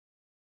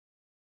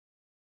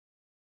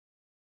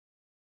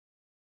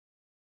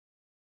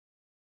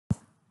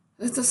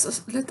Let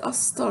us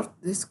start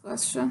this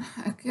question.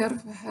 A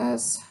curve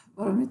has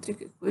parametric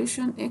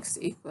equation x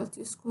equal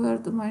t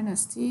squared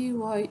minus t,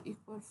 y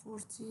equal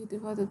 4t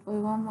divided by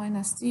 1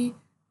 minus t,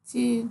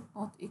 t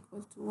not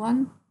equal to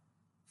 1.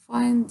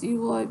 Find dy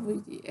by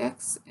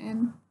dx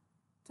in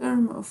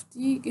term of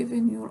t,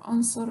 given your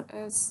answer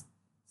as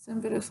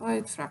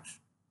simplified fraction.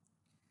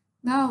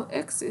 Now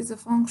x is a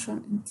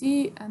function in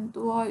t and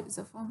y is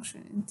a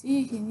function in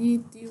t. He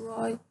needs dy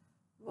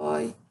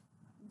by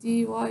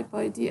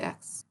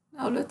dx.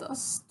 Now let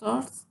us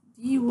start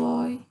dy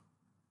by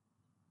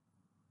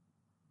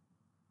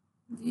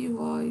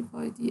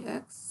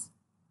dx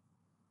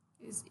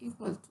is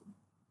equal to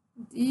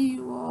dy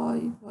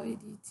by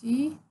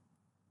dt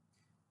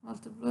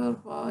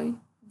multiplied by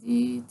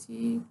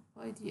dt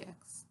by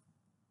dx.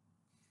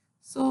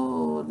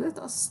 So let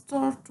us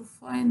start to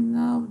find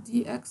now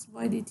dx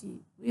by dt.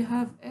 We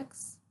have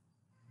x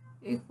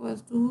equal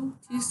to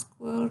t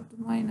squared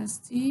minus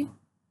t.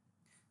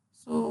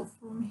 So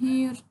from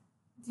here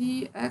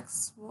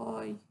dx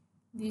by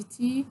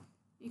dt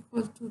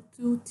equal to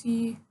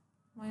 2t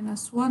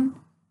minus 1.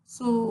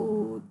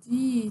 So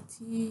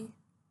dt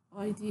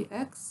by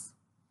dx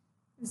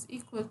is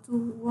equal to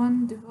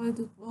 1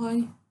 divided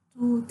by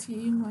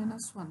 2t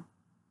minus 1.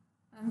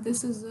 And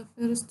this is the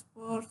first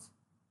part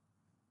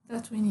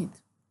that we need.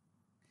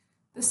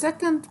 The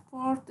second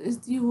part is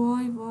dy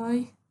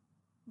by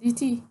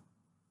dt.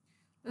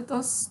 Let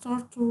us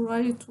start to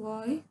write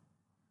y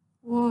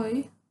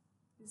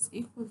is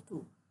equal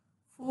to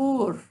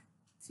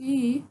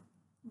 4t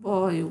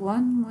by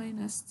 1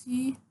 minus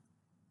t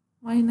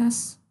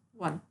minus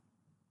 1.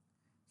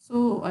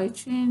 So I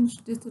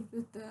changed a little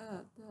bit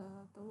the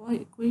y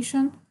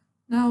equation.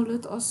 Now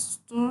let us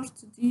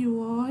start dy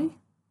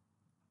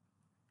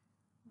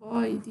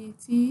by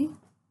dt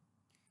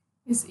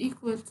is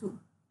equal to,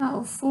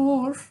 now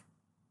 4,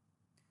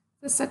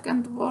 the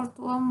second part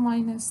 1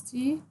 minus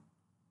t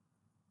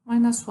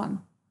minus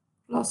 1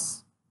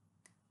 plus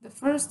the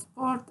first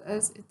part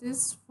as it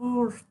is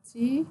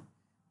 4t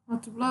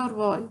multiplied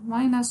by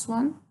minus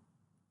 1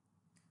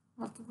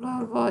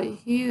 multiplied by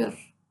here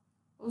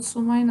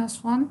also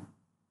minus 1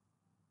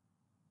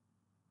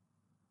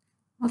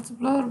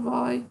 multiplied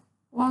by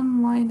 1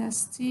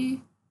 minus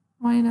t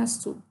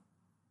minus 2.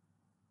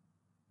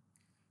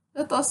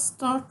 Let us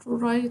start to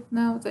write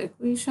now the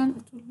equation.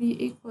 It will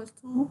be equal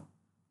to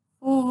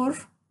 4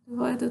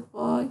 divided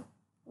by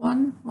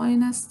 1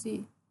 minus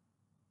t.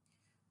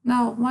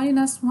 Now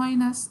minus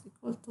minus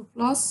equal to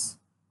plus,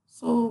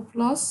 so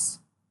plus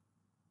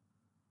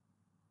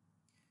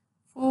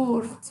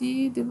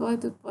 4t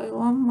divided by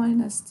 1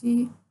 minus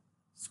t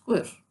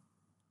square.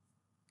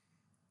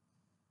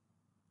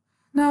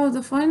 Now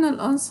the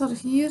final answer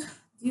here,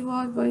 dy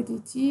by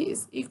dt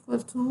is equal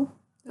to,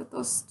 let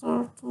us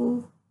start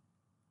to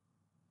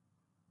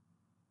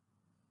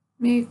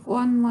make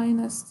 1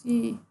 minus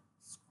t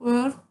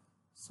squared,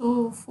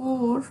 so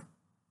 4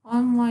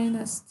 1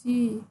 minus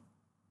t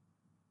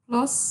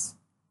plus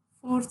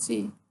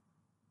 4t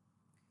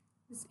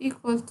is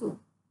equal to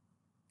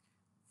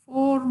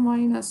 4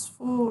 minus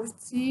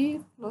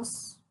 4t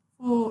plus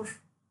 4t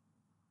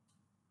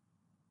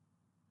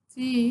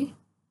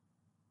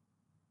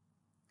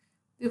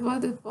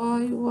divided by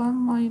 1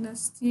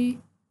 minus t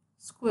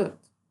squared.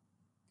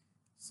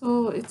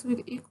 So it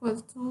will equal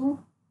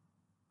to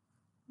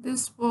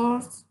this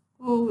part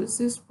go with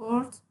this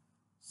part,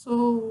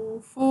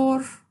 so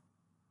 4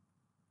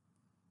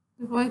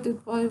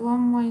 divided by 1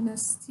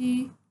 minus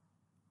t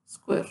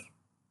square.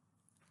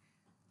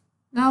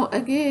 Now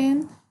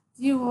again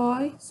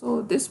dy,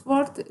 so this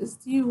part is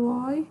dy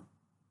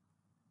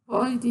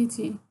by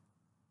dt.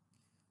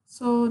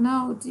 So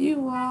now dy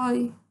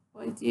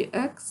by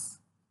dx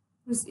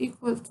is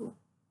equal to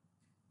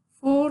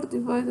 4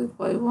 divided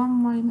by 1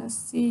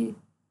 minus t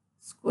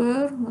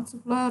square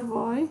multiplied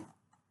by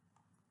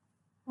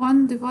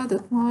 1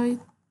 divided by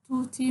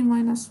 2t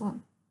minus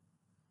 1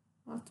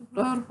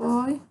 multiplied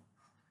by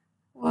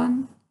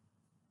 1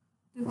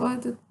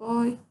 divided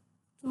by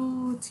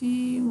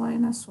 2t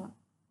minus 1.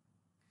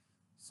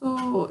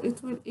 So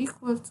it will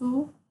equal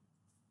to,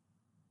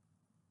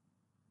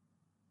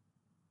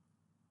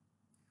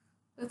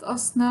 let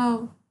us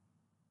now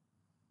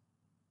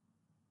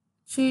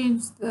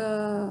change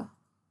the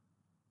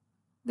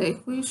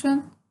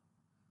equation.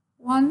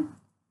 1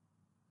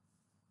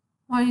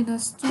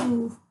 minus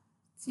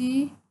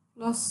 2t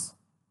plus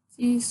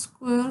t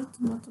squared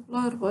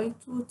multiplied by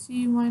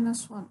 2t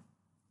minus 1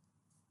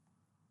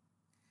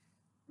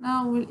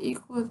 now will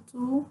equal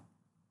to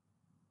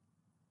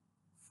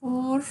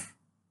 4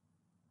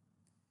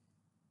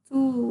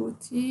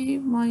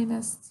 2t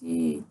minus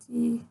t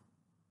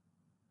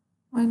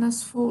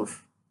minus 4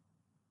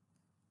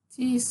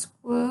 t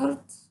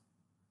squared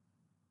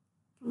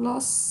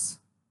plus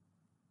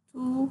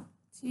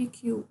 2t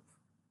cubed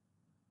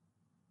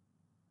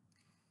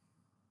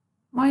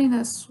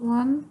minus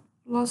 1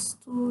 plus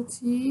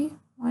 2t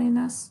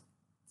minus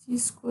t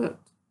squared.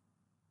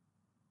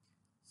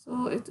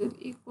 So it will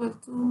equal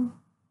to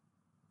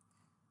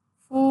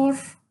 4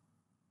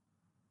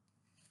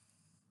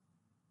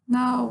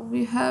 Now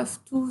we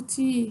have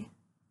 2t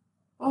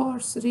power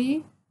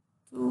 3,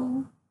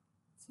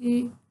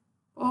 2t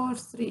power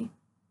 3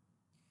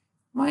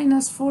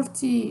 minus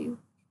 4t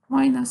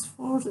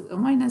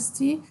minus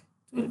t, it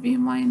will be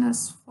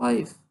minus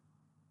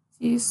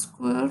 5t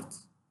squared,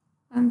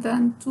 and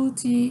then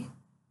 2t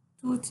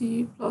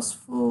plus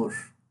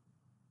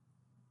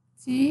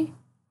 4t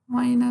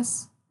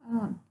minus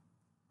 1,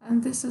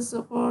 and this is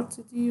the part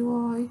dy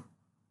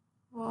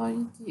by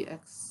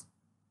dx.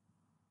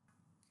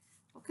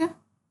 Okay,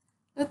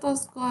 let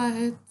us go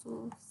ahead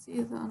to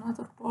see the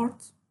another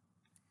part.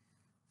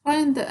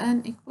 Find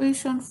an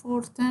equation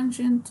for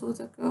tangent to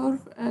the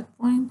curve at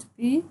point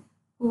B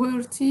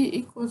where t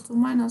equal to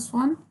minus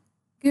 1.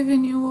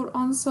 Given your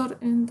answer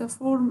in the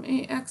form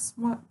ax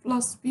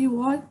plus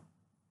by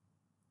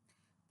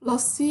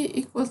plus c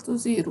equal to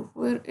 0,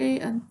 where a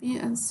and b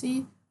and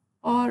c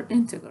are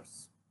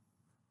integers.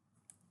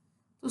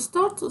 To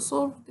start to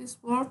solve this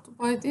part,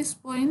 by this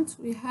point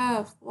we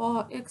have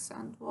x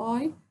and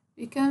y.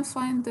 We can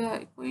find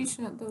the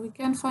equation, we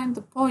can find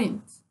the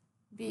point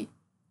b.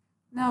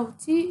 Now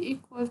t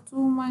equal to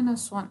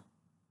minus 1.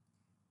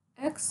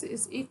 X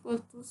is equal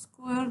to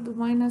squared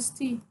minus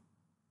t.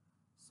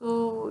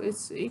 So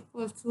it's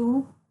equal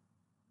to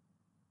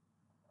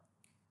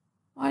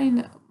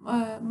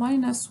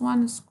minus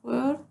 1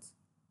 squared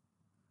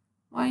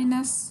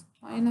minus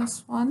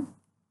 1.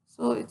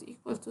 So it's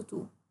equal to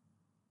 2.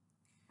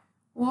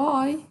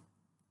 Y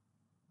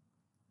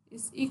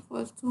is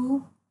equal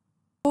to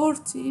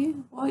 40.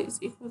 Y is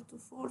equal to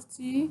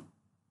 40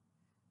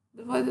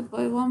 divided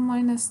by 1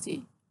 minus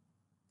t.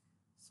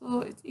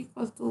 So it's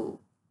equal to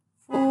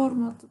 4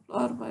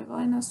 multiplied by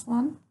minus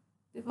 1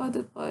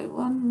 divided by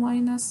 1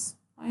 minus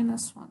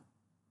 1.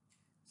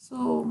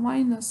 So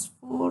minus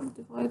 4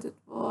 divided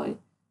by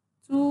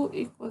 2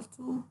 equal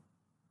to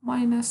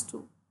minus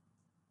 2.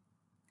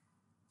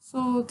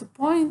 So the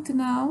point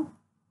now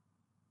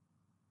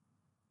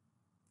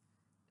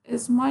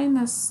is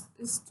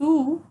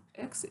 2,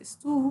 x is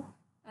 2,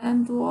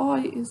 and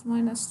y is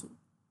minus 2.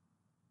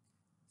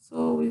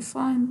 So we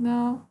find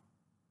now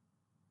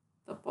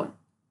the point.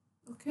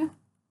 Okay.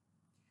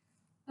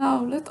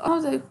 Now let us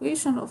know the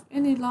equation of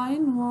any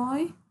line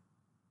y.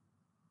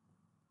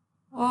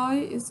 Y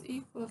is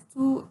equal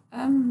to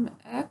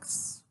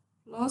mx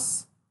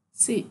plus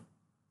c.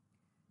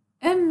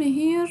 M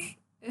here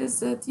is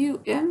that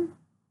m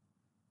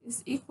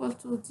is equal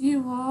to dy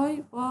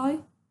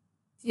by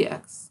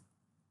dx.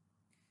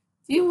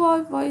 dy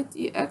by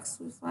dx,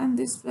 we find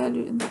this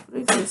value in the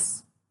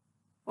previous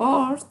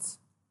part,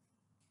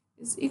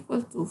 is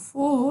equal to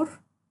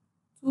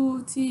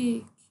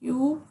 2t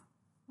cubed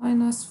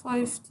minus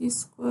 5t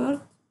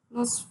squared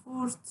plus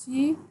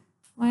 4t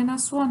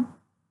minus 1.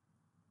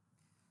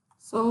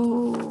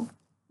 So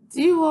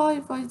dy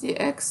by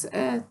dx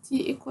at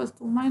t equal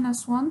to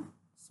minus 1.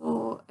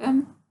 So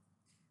m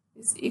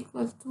is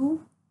equal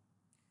to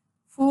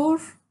 2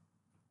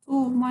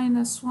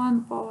 minus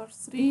 1 power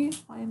 3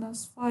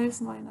 minus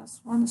 5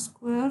 minus 1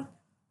 squared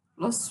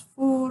plus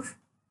 4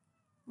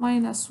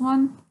 minus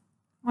 1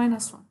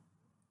 minus 1.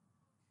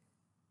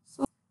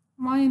 So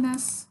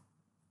minus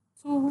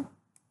 2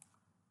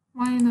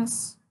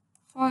 minus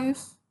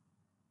 5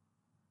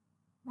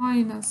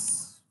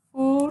 minus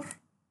 4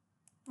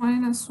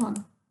 minus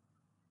 1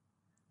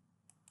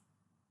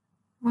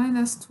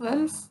 minus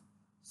 12.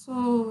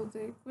 So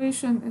the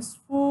equation is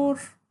 4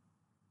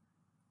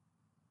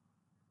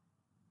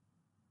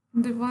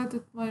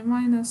 divided by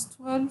minus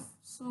 12.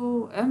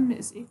 So m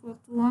is equal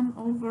to 1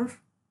 over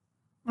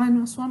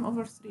minus 1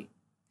 over 3.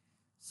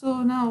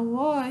 So now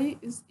y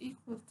is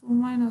equal to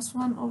minus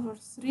 1 over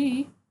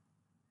 3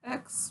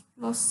 x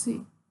plus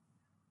c.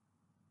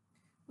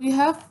 We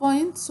have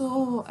point,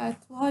 so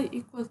at y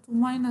equal to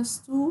minus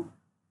 2,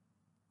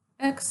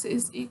 x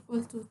is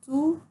equal to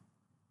 2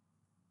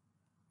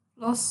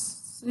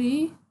 plus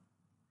 3.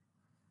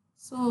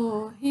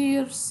 So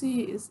here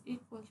c is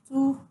equal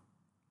to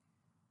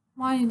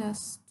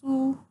minus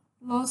 2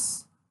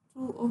 plus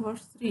 2 over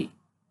 3.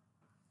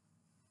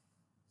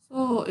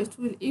 So it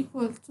will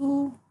equal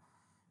to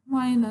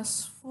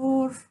minus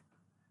 4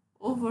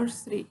 over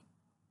 3.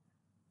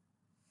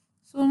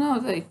 So now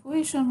the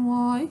equation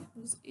y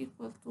is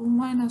equal to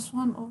minus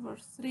 1 over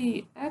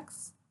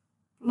 3x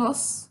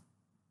plus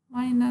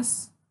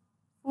minus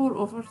 4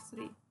 over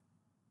 3.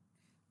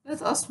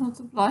 Let us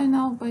multiply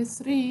now by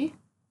 3.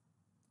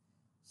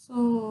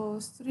 So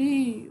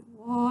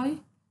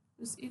 3y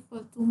is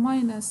equal to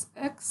minus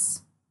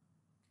x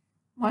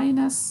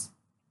minus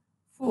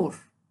 4.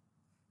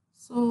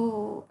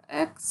 So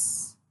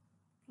x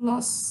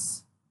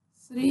plus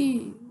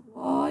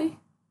 3y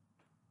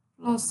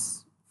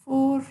plus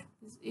 4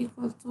 is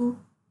equal to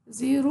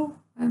 0,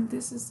 and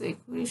this is the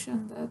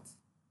equation that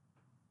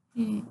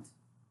we need.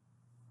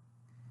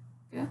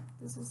 Okay,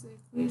 this is the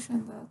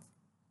equation that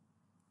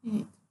we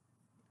need.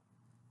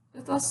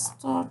 Let us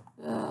start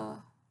the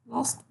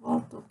last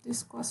part of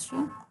this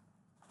question.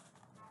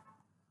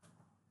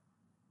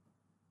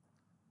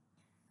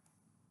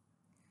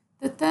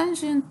 The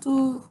tangent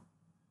to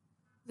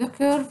the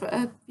curve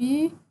at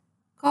B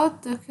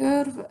cut the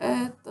curve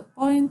at the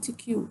point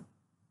Q.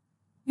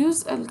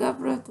 Use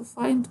algebra to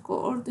find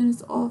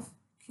coordinates of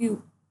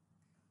Q.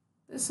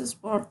 This is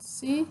part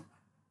C.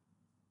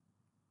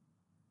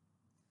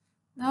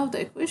 Now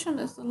the equation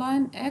is the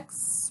line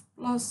x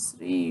plus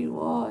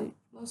 3y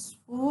plus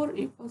 4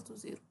 equal to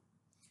 0.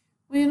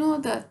 We know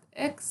that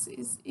x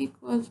is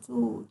equal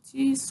to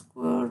t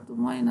squared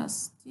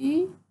minus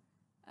t,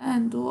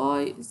 and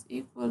y is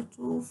equal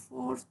to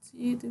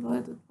 4t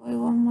divided by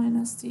 1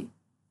 minus t.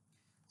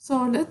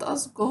 So let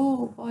us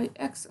go by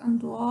x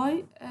and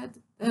y, add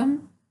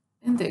them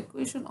in the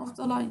equation of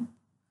the line.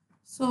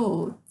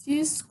 So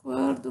t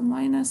squared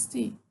minus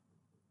t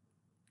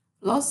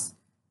plus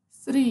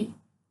 3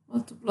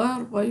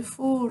 multiplied by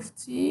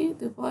 4t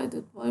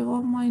divided by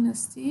 1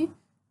 minus t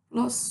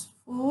plus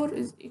 4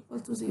 is equal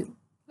to 0.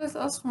 Let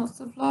us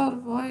multiply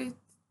by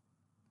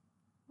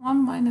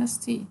 1 minus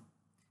t.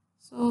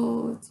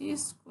 So t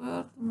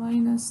squared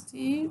minus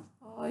t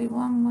by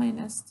 1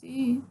 minus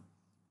t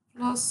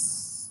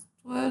plus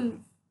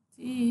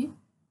 12t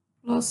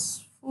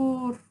plus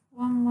 4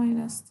 1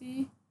 minus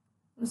t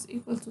is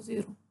equal to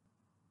 0.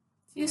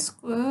 T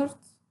squared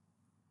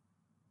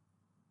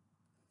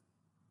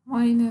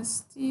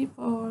minus t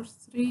power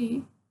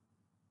 3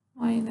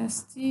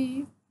 minus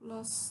t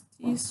plus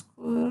t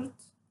squared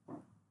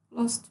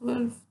plus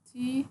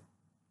 12t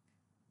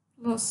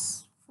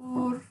plus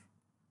 4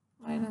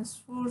 minus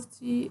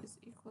 4t is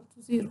equal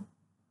to 0.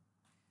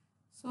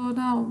 So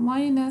now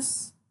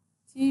minus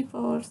t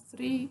power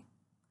 3,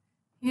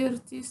 here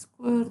t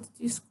squared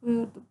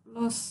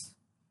plus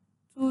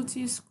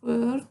 2t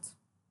squared.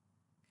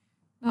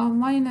 Now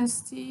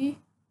minus t,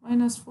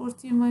 minus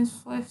 4t minus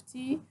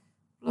 5t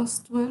plus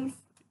 12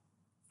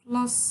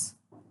 plus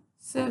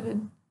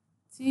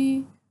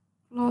 7t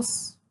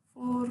plus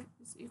 4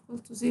 is equal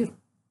to 0.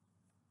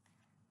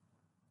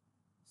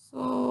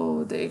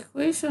 So the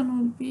equation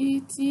will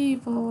be t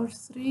power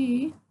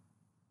 3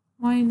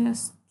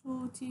 minus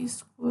 2t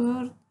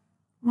squared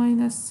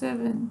minus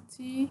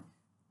 7t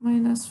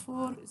minus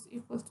 4 is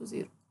equal to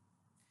 0.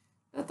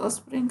 Let us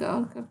bring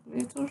our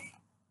calculator.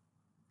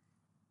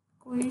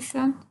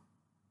 Equation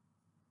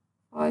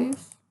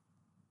 5,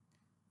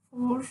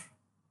 4.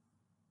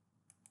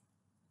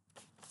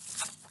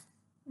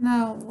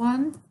 Now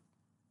 1,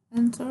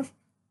 enter,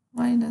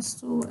 minus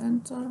 2,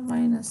 enter,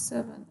 minus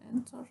 7,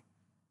 enter,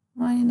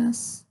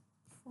 minus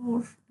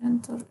 4,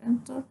 enter,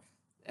 enter.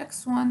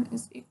 X1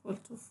 is equal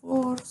to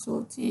 4,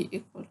 so t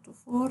equal to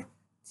 4,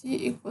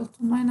 t equal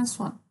to minus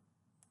 1.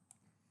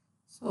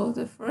 So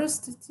the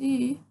first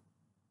t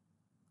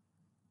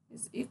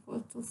is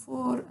equal to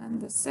 4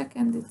 and the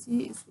second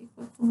t is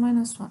equal to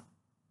minus 1.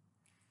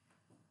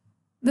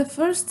 The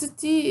first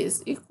t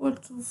is equal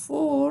to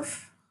 4,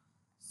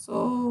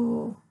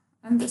 so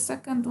and the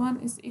second one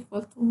is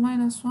equal to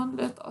minus 1.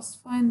 Let us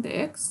find the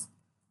x.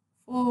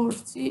 For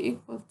t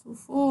equal to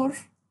 4,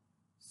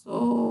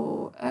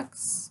 so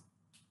x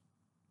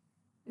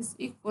is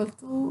equal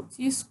to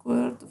t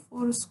squared,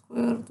 4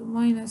 squared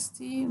minus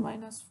t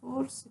minus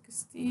 4,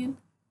 16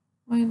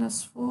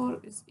 minus 4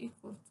 is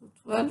equal to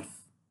 12,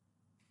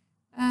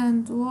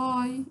 and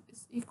y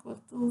is equal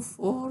to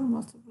 4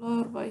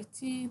 multiplied by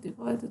t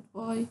divided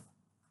by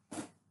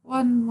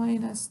 1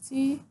 minus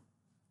t,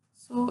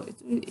 so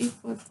it will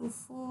equal to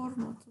 4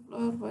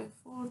 multiplied by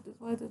 4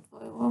 divided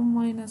by 1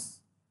 minus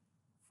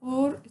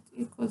 4, it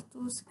equal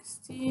to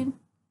 16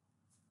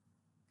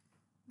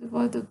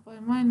 divided by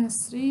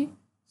minus 3,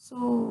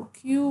 so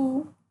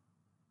q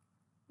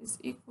is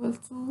equal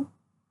to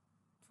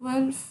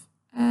 12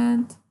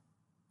 and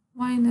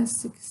minus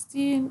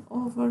 16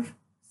 over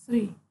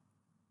 3.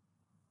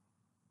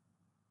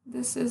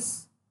 This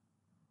is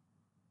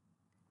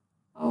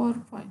our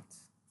point.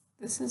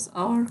 This is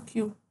our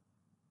q.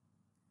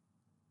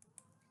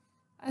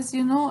 As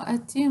you know,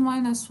 at t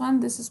minus 1,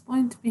 this is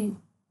point B.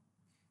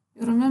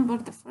 You remember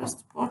the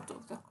first part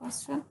of the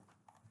question?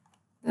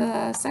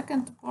 The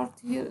second part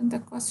here in the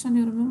question,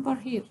 you remember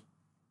here,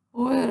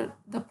 where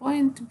the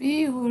point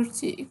B where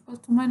t equal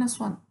to minus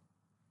 1.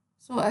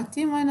 So at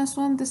t minus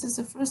 1, this is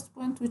the first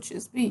point, which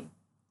is B.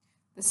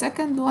 The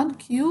second one,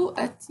 Q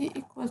at t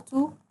equal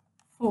to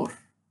 4.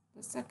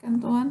 The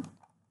second one,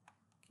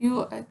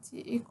 Q at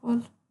t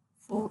equal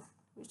 4,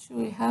 which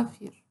we have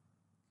here.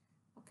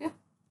 Okay?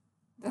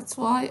 That's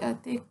why I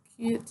take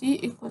t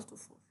equal to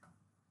 4.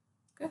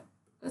 Okay?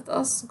 Let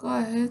us go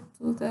ahead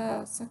to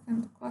the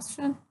second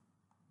question.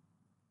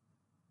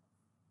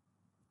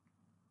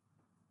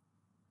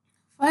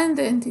 Find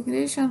the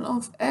integration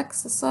of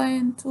x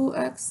sine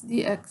 2x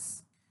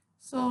dx.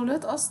 So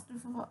let us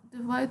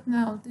divide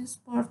now. This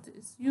part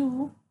is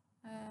u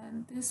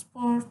and this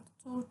part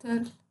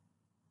total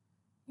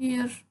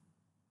here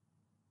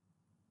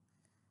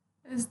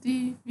is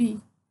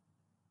dv.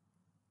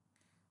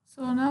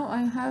 So now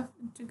I have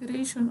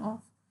integration of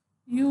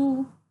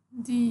u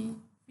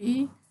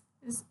dv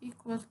is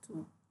equal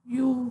to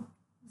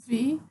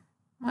uv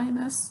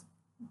minus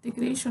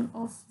integration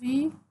of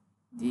v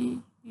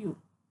du.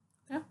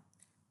 Okay,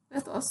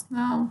 let us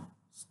now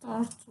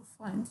start to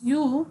find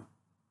u.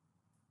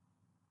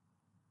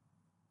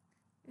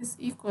 is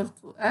equal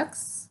to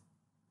x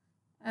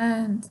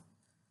and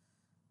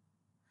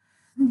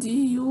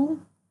du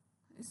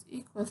is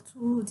equal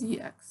to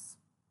dx.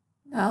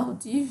 Now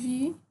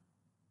dv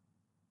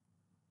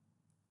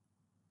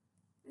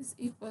is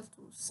equal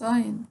to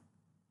sine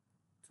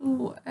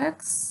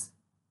 2x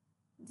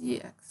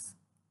dx.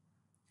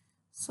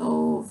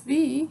 So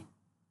v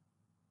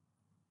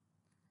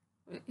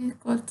will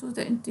equal to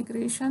the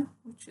integration,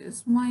 which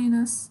is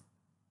minus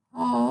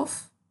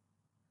half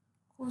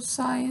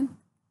cosine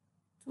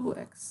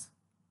 2x.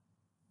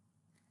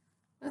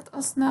 Let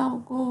us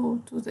now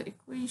go to the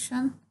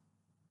equation.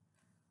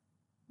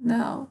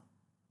 Now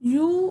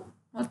u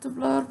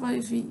multiplied by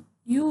v.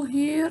 U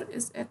here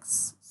is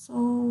x,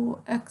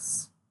 so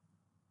x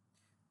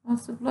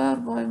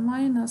multiplied by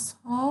minus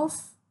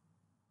half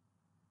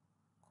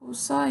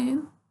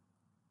cosine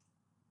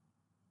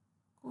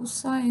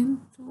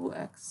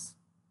 2x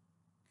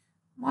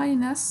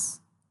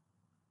minus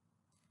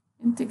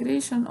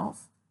integration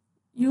of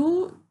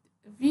u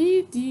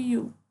v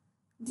du.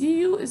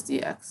 Du is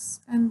dx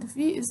and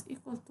v is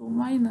equal to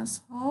minus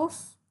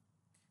half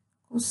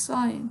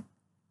cosine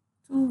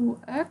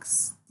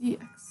 2x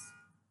dx.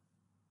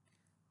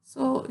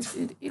 So it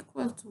is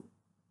equal to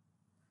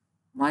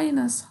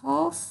minus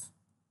half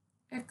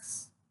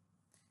x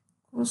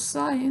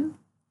cosine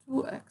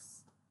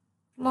 2x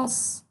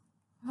plus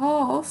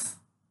half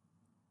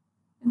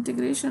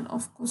integration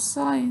of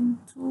cosine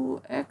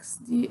 2x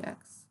dx.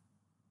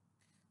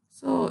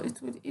 So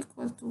it will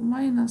equal to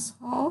minus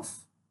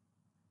half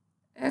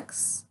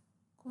x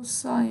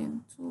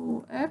cosine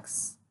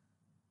 2x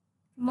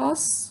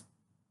plus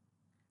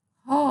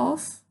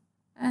half,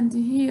 and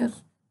here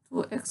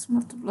 2x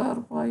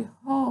multiplied by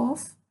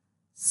half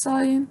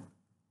sine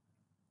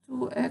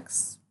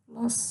 2x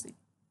plus c.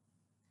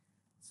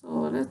 So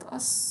let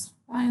us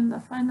find the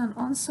final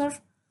answer.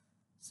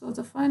 So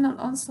the final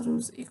answer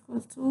is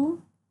equal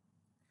to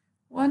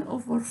 1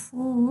 over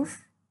 4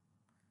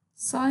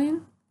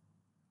 sine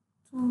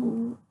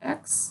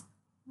 2x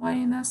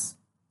minus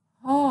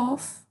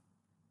half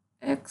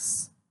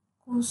x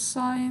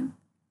cosine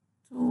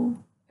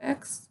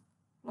 2x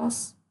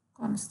plus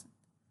constant.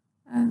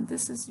 And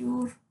this is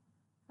your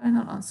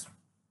final answer.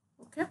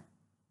 Okay?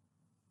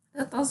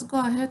 Let us go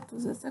ahead to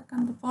the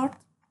second part.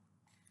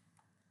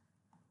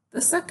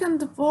 The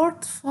second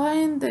part,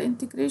 find the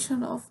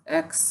integration of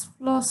x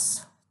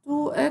plus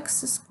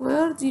 2x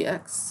squared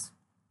dx.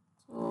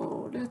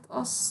 So let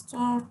us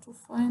start to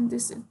find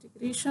this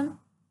integration.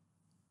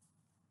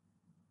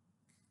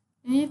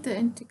 We need the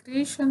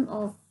integration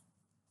of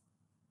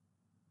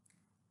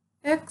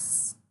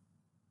x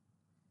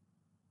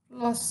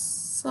plus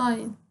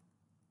sine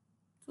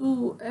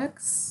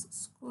 2x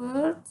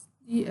squared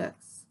dx.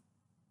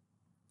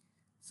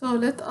 So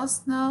let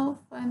us now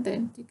find the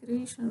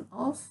integration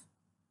of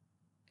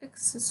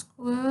x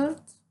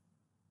squared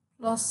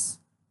plus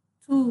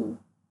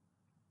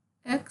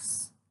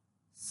 2x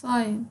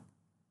sine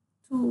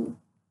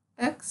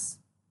 2x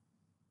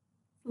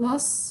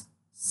plus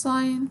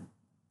sine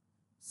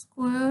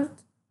squared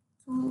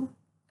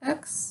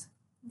 2x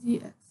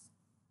dx.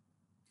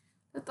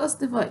 Let us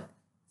divide.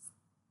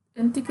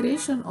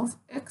 Integration of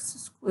x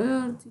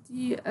squared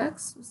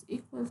dx is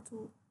equal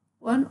to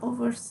 1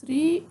 over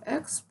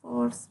 3x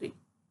power 3.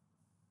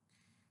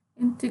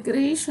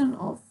 Integration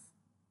of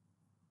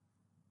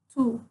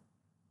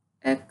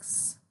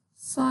 2x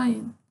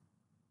sine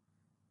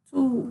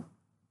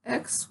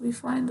 2x we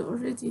find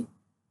already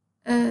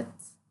at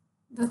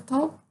the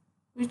top,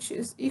 which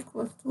is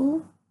equal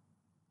to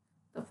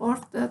the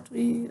part that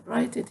we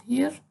write it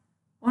here,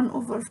 1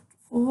 over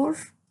 4.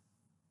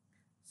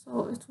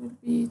 So it will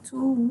be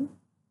 2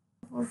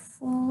 over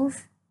 4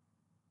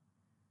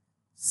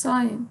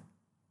 sine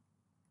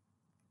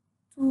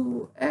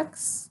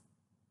 2x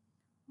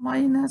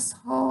minus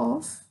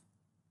half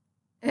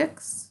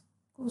x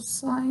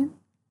cosine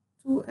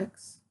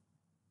 2x.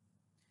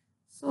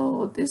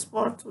 So this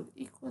part will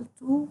equal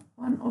to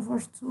 1 over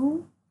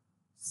 2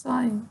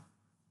 sine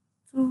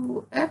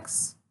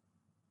 2x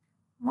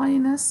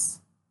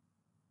minus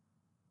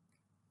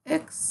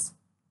x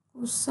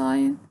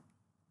cosine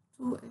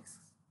 2x.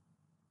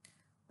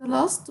 The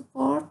last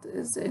part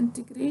is the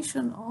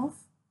integration of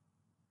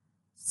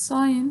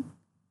sine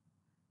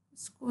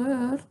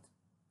squared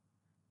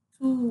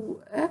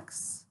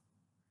 2x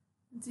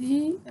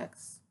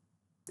dx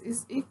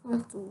is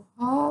equal to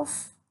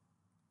half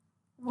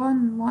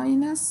 1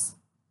 minus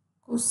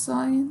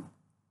cosine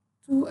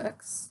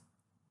 2x.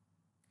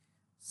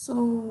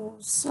 So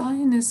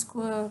sine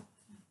squared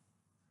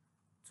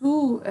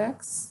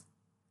 2x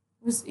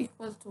is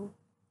equal to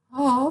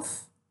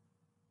half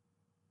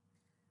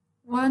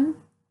 1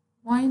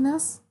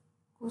 minus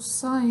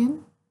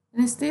cosine,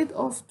 instead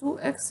of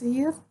 2x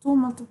here, 2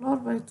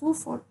 multiplied by 2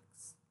 for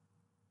x.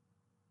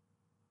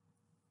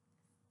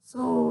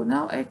 So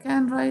now I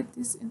can write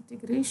this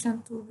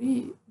integration to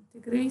be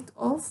integrate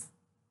of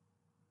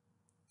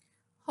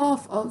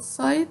half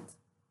outside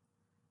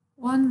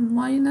 1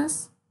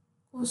 minus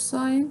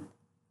cosine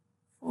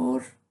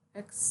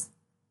 4x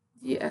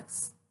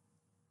dx.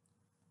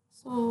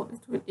 So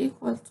it will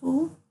equal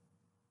to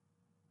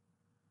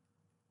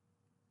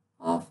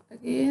half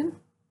again,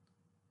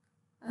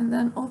 and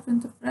then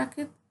open the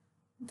bracket.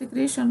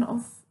 Integration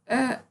of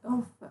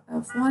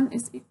 1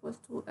 is equal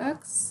to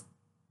x,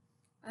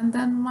 and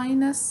then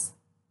minus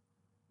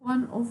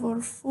 1 over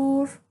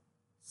 4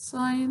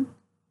 sine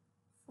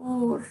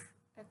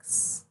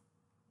 4x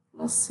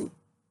plus c.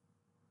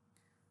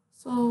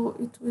 So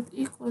it would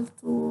equal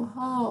to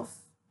half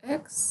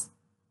x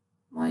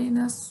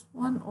minus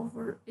 1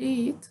 over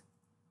 8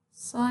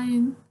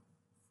 sine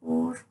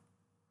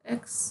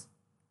 4x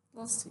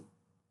plus c.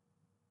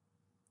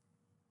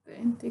 The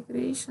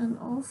integration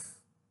of,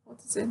 what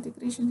is the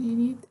integration? He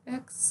need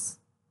x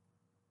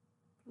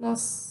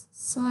plus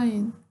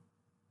sine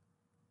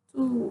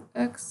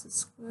 2x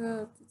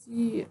squared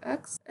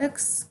dx,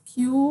 x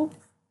cubed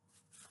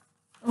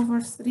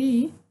over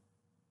 3,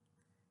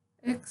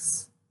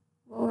 x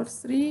power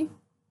 3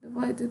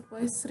 divided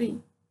by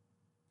 3,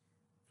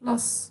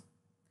 plus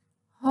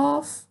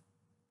half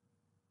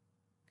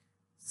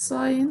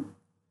sine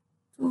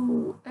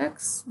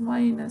 2x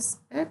minus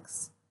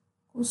x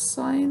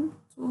cosine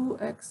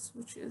 2x,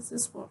 which is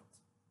this part,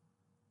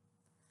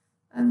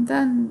 and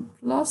then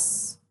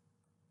plus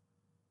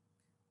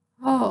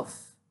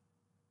half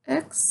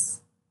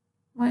x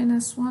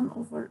minus 1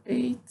 over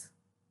 8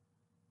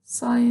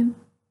 sine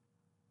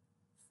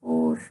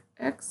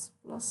 4x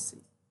plus c.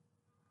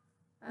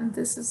 And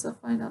this is the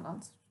final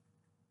answer.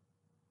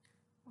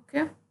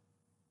 Okay,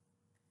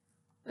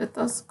 let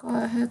us go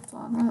ahead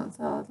to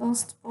the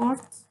last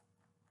part.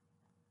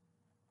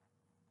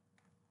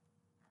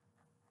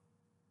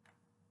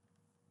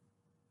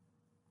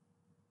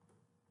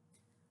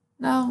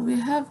 Now we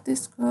have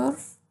this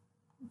curve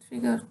in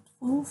figure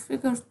 2.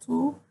 Figure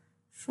 2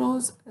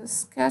 shows a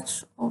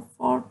sketch of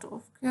part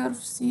of curve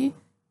C,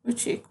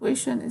 which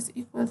equation is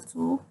equal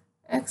to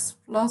x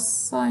plus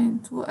sine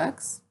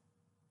 2x.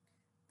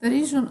 The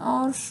region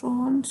R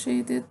shown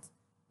shaded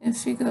in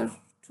figure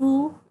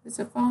 2 is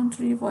a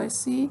boundary by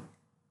C,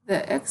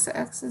 the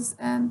x-axis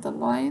and the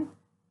line,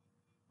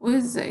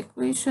 with the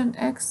equation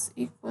x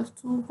equal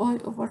to pi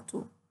over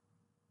 2.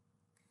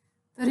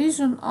 The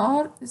region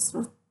R is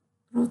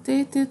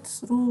rotated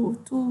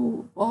through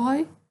 2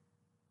 pi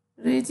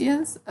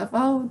radians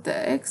about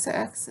the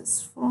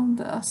x-axis from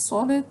the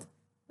solid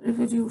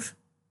revolution.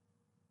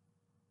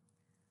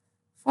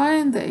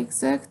 Find the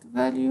exact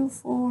value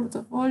for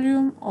the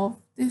volume of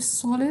this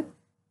solid,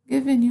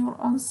 given your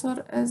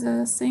answer as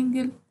a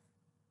single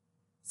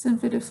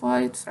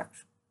simplified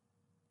fraction.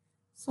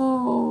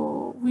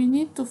 So we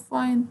need to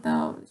find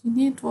now, you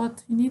need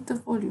what? You need the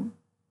volume.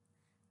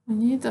 We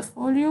need the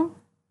volume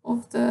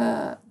of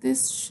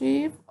this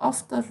shape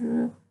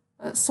after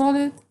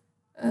solid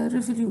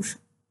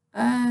revolution,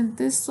 and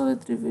this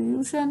solid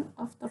revolution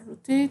after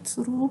rotate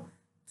through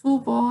 2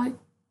 pi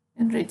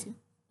in radian.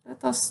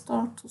 Let us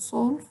start to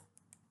solve.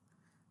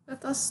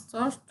 Let us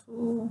start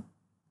to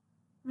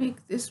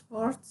make this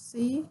part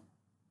C.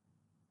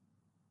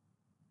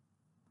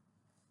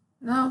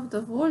 Now the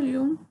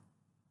volume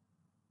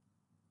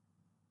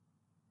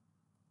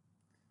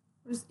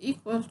is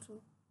equal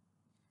to,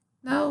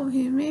 now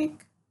we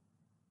make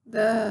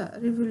the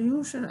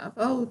revolution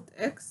about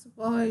x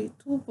by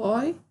 2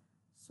 pi,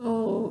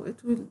 so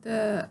it will,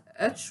 the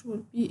h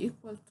will be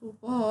equal to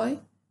pi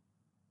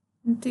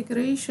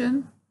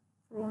integration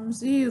from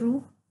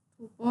 0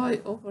 to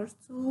pi over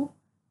 2,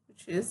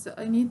 which is,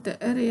 I need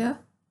the area,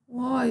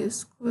 y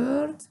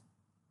squared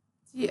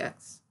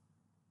dx.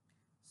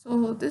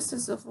 So this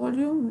is the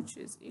volume, which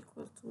is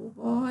equal to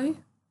pi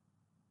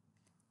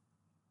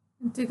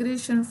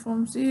integration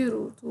from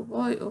 0 to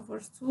pi over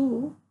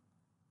 2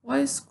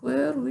 y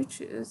square, which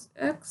is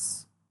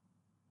x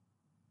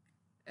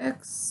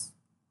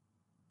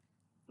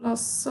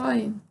plus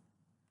sine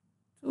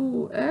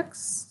 2x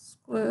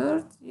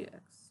squared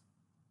dx.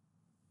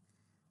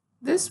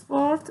 This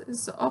part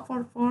is the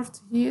upper part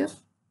here,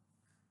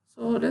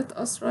 so let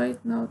us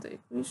write now the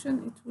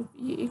equation. It will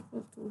be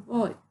equal to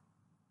pi.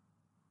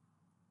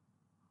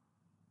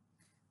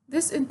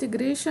 This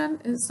integration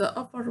is the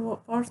upper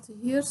part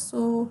here,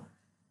 so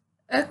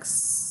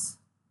x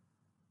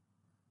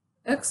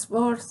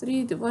power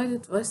 3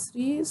 divided by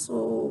 3,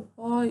 so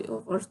pi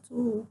over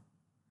 2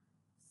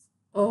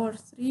 power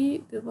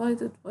 3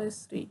 divided by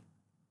 3,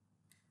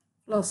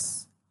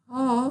 plus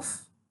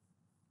half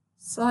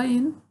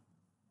sine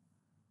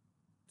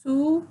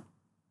 2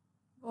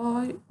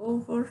 pi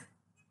over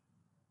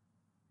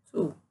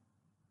 2,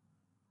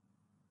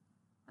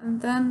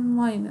 and then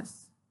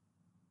minus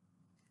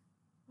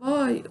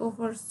pi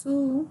over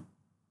 2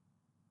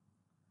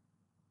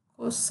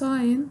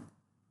 cosine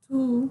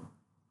 2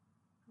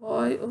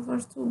 pi over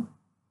 2,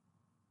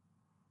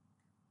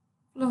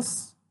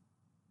 plus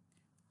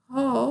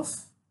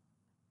half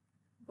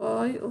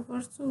pi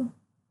over 2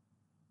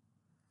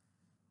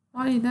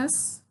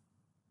 minus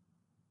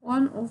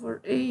 1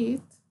 over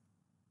 8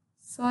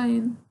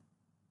 sine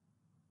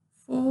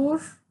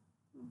 4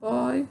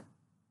 pi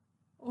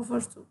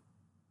over 2,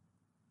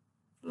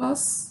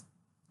 plus,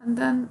 and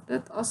then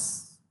let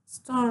us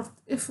start,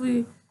 if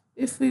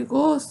if we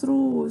go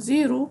through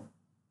zero,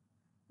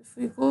 if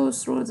we go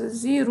through the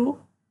zero,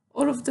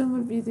 all of them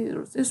will be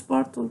zero. This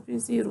part will be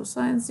zero,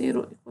 sine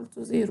 0 equal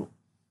to 0.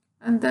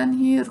 And then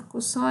here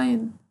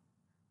cosine,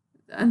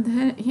 and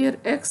here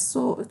x,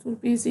 so it will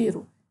be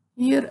 0.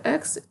 Here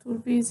x, it will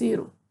be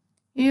 0.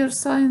 Here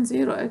sine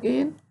 0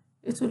 again,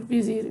 it will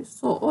be 0.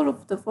 So all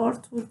of the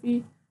part will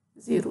be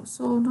 0.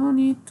 So no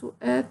need to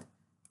add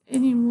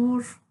any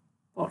more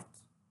part.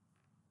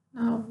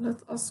 Now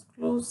let us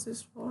close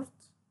this part.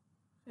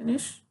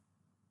 Finish.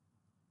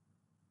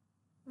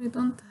 We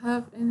don't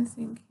have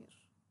anything here.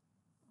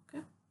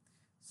 Okay.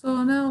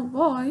 So now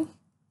pi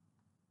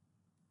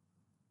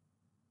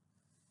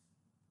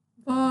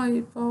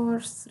power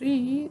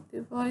 3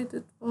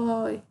 divided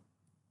by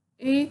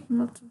 8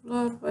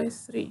 multiplied by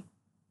 3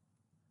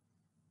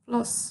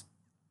 plus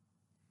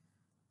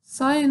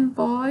sine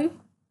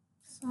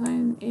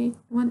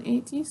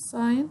 180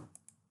 sine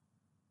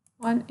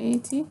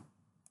 180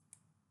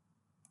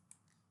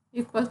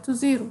 equal to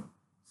 0.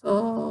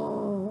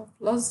 So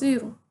plus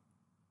 0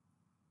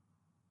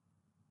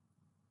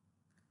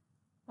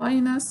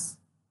 minus,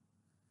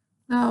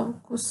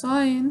 now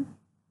cosine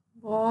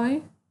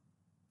by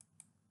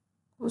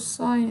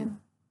cosine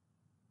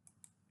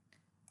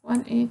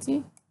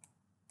 180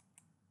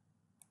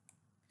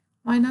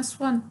 minus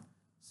 1.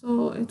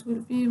 So it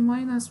will be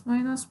minus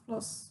minus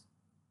plus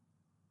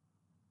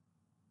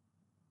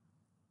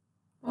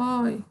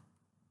pi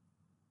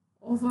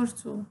over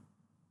 2.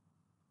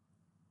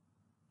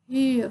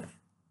 Here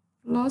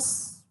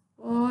plus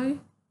pi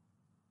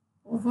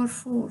over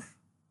 4.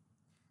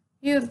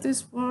 Here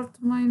this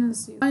part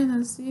minus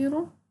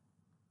 0.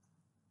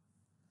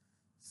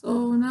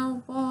 So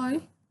now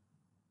pi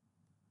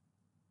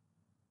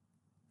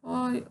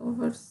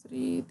over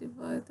 3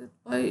 divided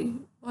by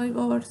pi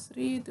power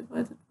 3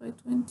 divided by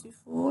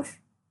 24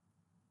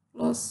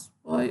 plus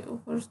pi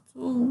over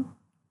 2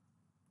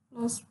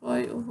 plus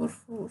pi over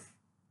 4.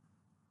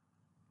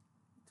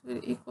 It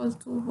will equal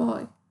to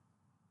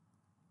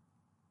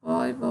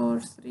pi power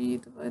 3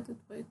 divided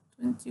by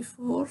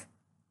 24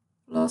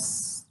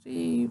 plus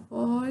 3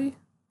 pi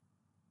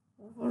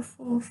over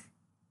 4.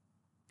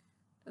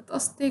 Let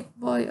us take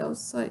pi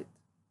outside.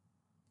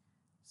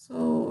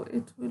 So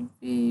it will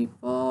be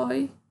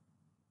pi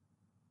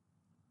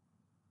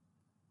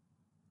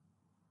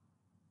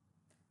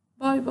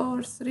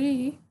power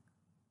 3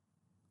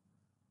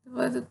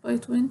 divided by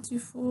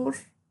 24.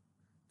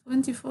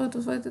 24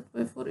 divided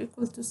by 4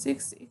 equal to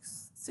 6.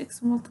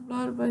 6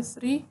 multiplied by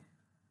 3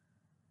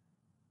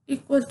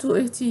 equal to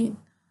 18.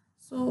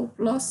 So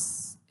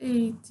plus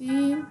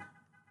 18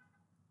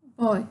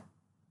 pi.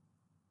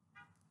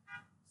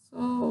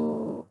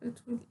 So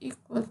it will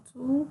equal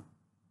to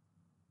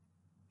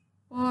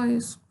pi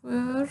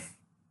squared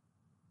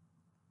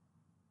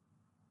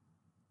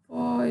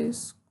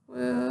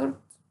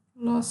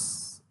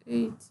plus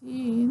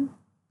 18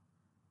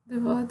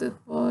 divided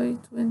by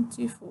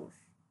 24.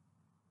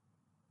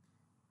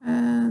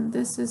 And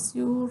this is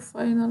your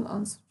final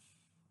answer.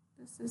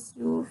 This is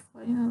your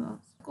final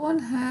answer. The cone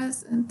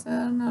has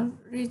internal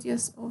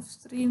radius of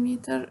 3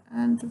 meters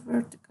and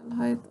vertical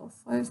height of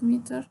 5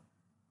 meters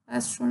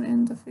as shown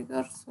in the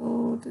figure.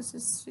 So this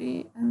is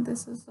 3 and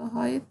this is the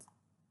height.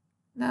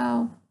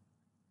 Now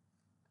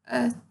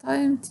at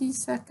time t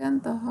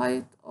second, the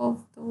height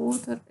of the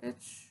water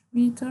h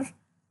meter,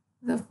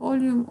 the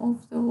volume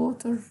of the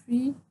water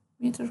v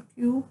meter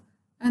cube,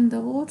 and the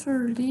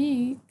water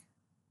leaking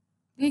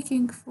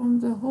from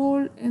the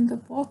hole in the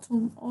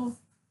bottom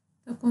of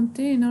the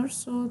container.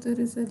 So there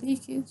is a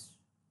leakage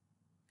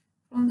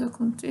from the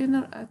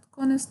container at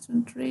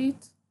constant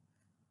rate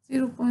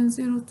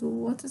 0.02.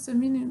 What is the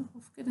meaning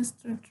of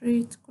constant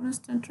rate?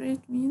 Constant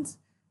rate means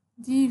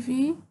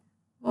dV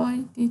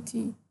by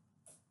dt.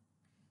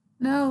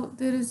 Now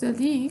there is a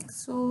leak,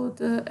 so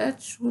the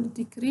h will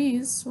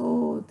decrease,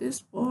 so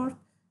this part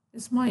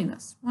is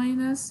minus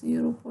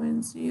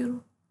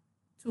 0.02.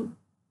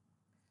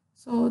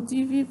 So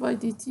dV by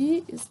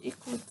dt is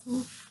equal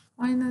to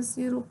minus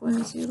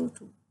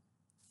 0.02.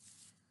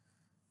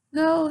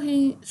 Now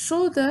he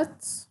showed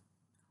that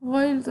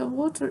while the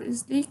water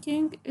is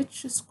leaking,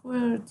 h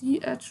squared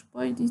dH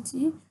by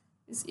dt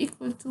is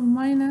equal to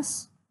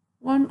minus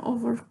 1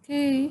 over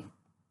k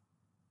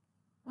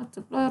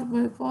multiplied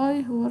by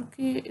pi, where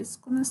k is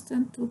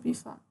constant to be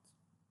found.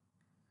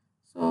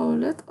 So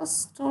let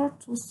us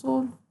start to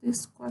solve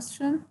this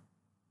question.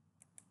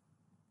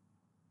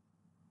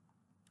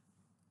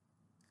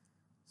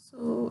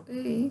 So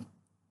A,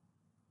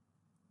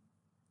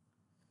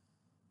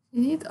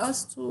 you need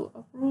us to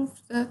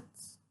prove that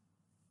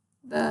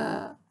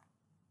the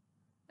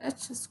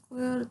h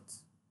squared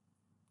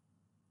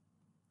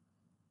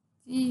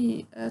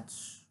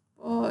dH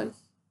by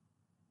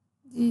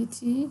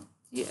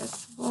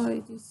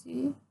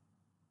dt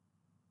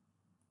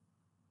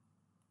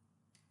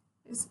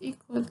is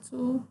equal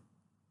to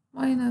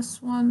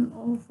minus 1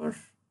 over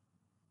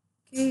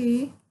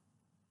k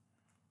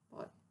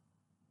pi.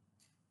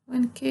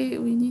 When k,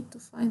 we need to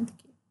find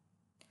k.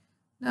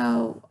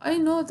 Now I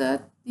know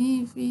that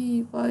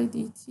dV by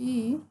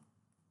dt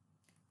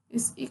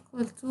is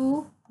equal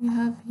to, we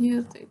have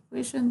here the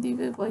equation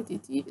dv by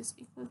dt is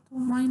equal to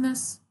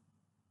minus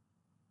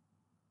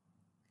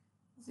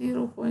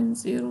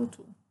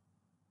 0.02.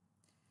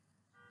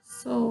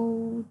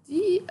 So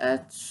dh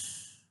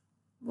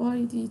by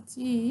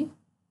dt,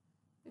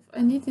 if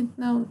I need it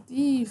now,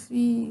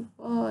 dv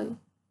by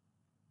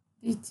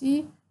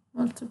dt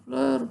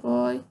multiplied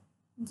by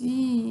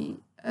dh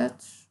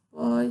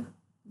by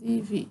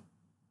dv.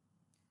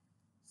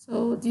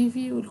 So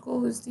dv will go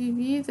with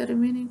dv, the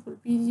remaining will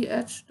be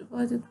dh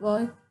divided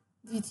by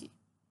dt.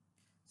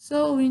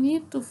 So we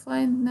need to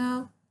find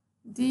now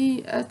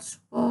dh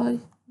by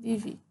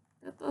dv.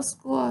 Let us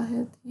go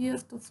ahead here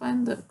to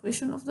find the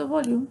equation of the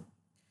volume.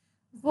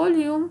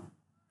 Volume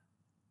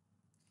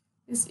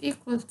is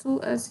equal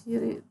to, as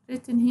here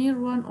written here,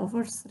 1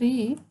 over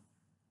 3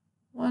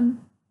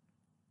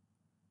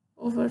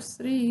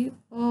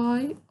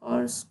 by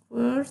r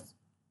squared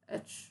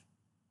h.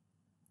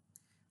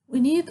 We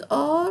need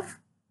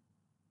r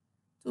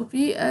to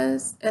be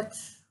as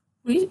h.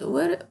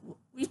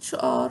 Which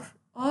r?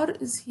 R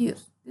is here,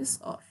 this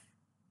r.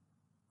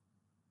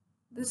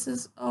 This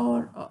is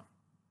our r.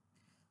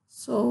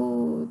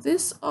 So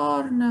this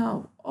r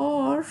now,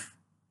 r,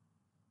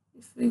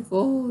 if we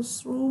go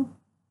through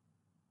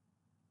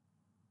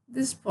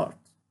this part,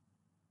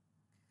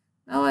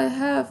 now I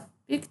have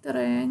big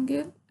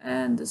triangle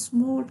and a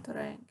small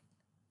triangle.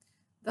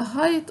 The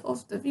height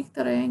of the big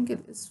triangle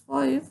is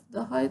 5,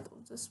 the height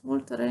of the small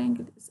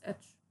triangle is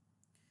h.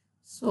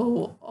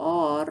 So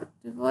r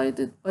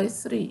divided by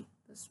 3,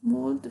 the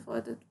small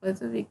divided by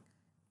the big,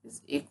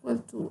 is equal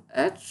to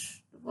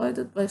h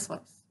divided by 5.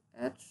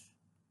 H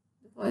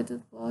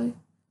divided by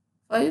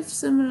 5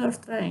 similar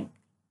triangle.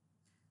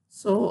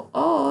 So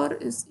r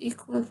is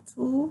equal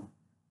to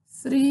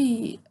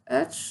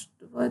 3h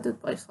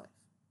divided by 5.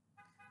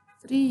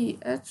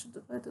 3h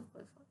divided by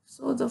 5.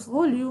 So the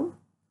volume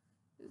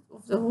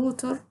of the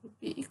water would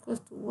be equal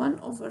to 1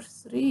 over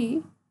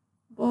 3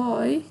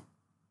 by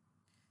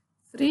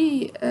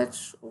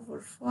 3h over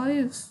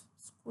 5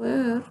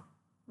 square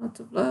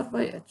multiplied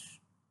by h.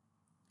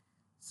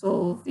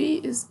 So V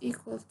is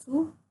equal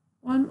to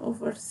 1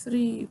 over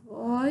 3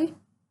 by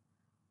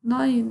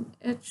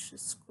 9h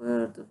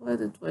squared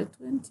divided by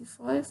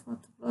 25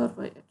 multiplied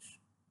by h.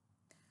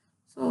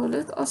 So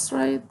let us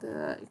write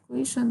the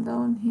equation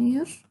down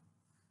here.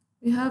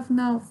 We have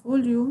now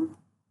volume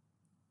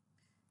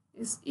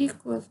is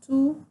equal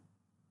to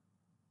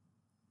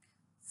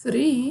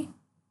 3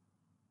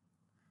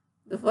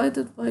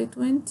 divided by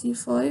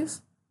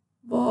 25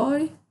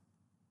 by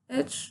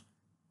h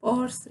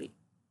power 3.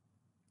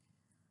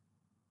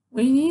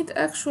 We need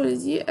actually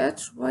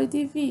dh by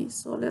dv,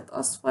 so let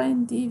us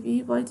find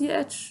dv by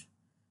dh.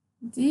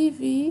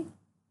 dv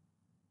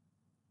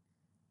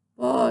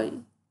by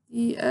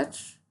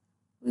dh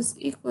is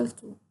equal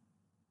to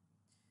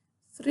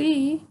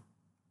 3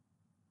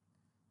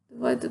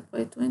 divided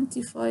by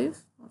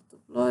 25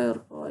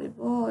 multiplied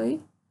by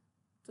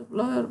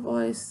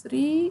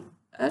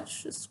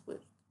 3h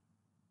squared.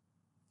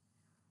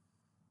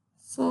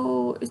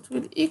 So it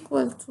will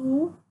equal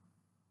to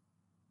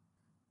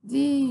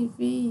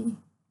dv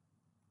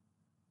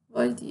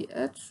by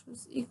dh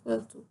is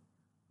equal to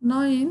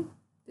 9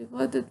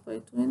 divided by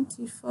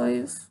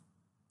 25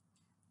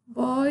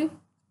 by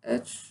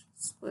h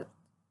squared.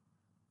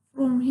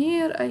 From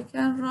here I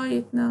can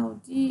write now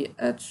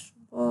dh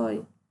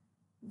by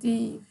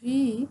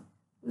dv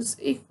is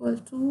equal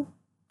to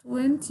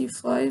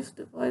 25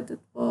 divided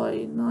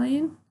by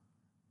 9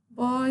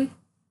 by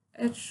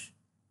h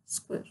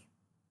squared.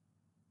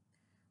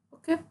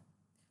 Okay,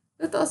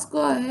 let us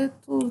go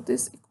ahead to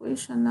this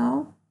equation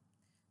now.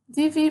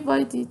 dv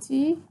by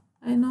dt,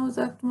 I know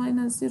that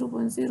minus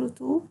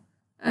 0.02,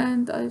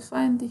 and I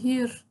find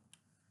here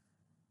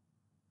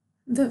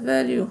the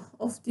value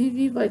of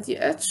dv by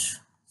dh.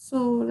 So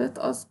let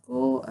us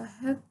go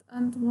ahead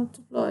and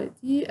multiply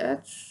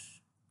dh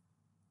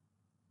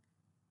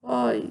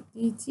by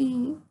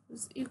dt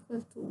is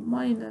equal to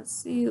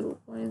minus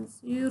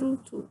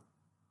 0.02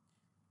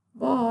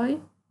 by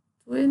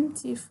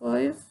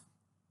 25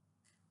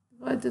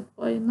 divided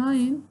by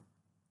 9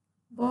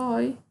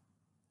 by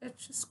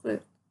h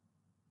squared.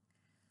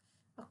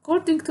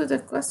 According to the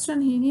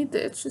question, he needs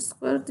the h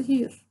squared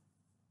here.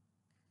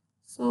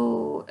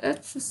 So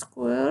h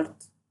squared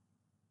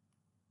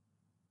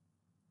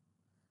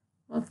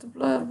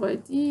multiplied by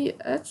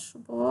dh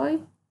by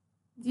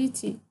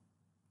dt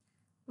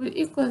will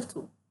equal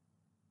to,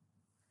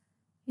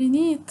 he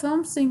needs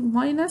something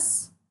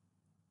minus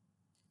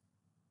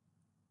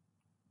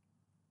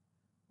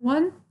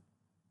 1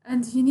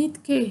 and he needs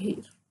k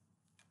here.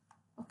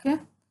 Okay,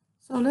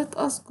 so let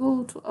us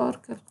go to our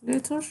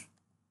calculator.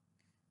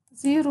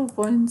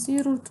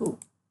 0.02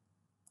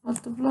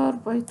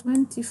 multiplied by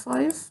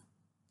 25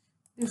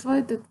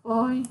 divided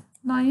by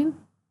 9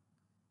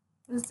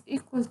 is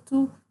equal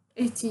to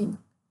 18.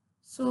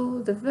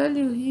 So the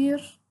value here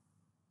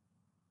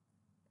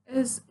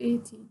is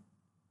 18.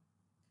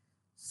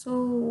 So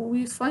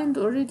we find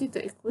already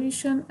the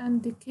equation,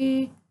 and the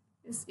k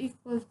is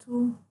equal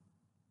to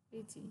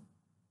 18.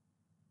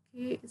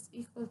 k is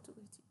equal to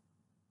 80.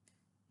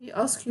 He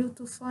asks you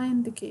to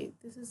find the k.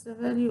 This is the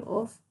value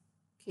of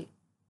k.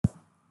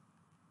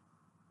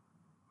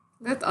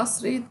 Let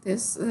us read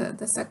this,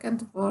 the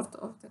second part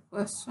of the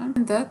question,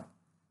 that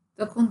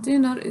the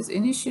container is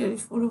initially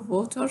full of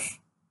water.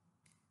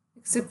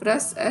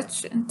 Express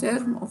H in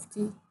terms of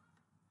T.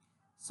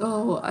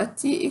 So at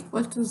T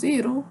equal to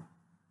 0,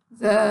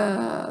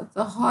 the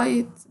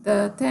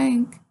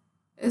tank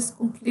is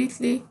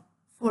completely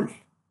full.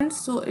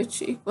 So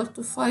H equal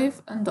to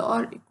 5 and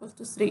R equal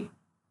to 3.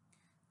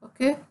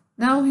 Okay,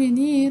 now he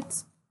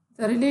needs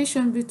the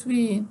relation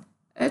between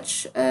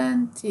H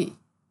and T.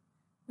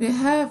 We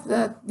have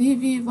that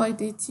dV by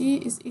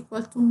dt is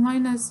equal to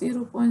minus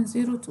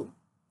 0.02.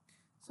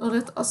 So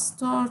let us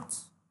start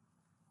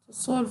to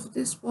solve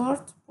this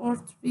part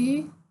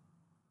B.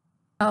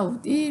 Now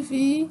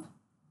dV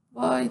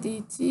by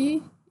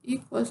dt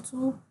equal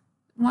to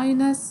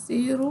minus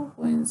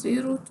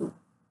 0.02.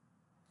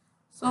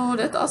 So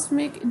let us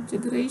make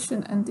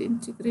integration and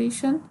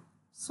integration.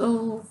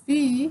 So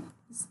V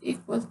is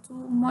equal to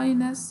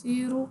minus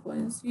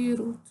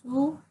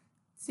 0.02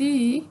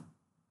 T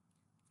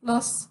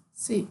plus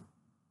C.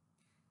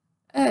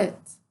 At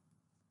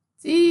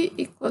T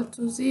equal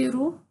to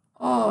 0,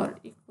 R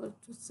equal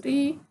to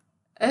 3,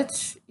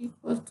 H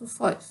equal to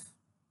 5.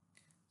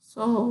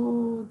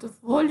 So the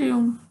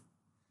volume,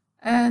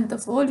 and the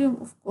volume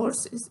of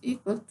course is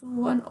equal to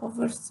 1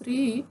 over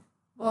 3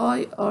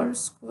 by R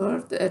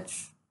squared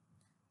H.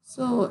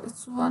 So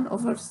it's 1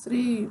 over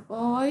 3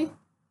 by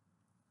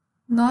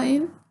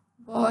 9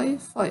 by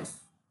 5.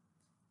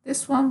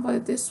 This one by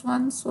this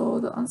one, so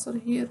the answer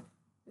here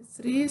is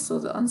 3, so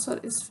the answer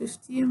is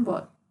 15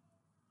 by.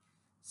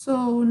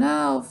 So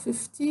now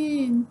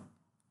 15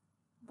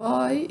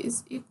 by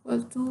is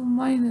equal to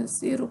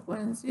minus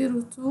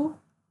 0.02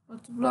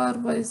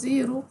 multiplied by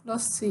 0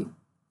 plus C.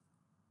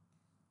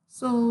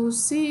 So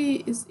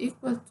C is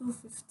equal to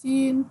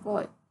 15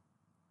 pi.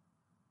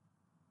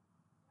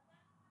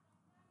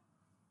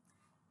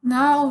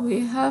 Now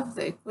we have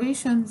the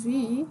equation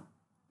V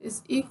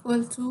is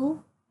equal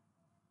to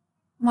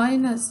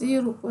minus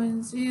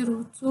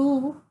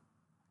 0.02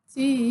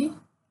 T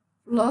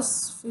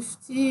plus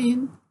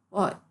 15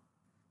 pi.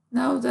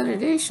 Now the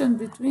relation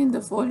between the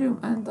volume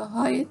and the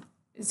height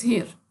is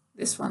here,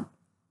 this one.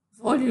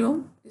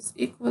 Volume is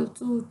equal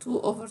to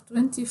 2 over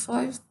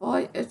 25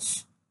 pi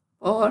H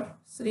power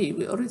 3.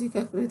 We already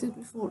calculated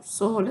before.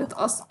 So let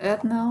us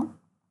add now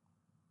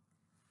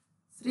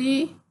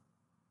 3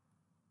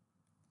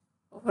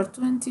 over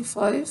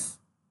 25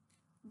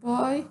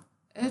 by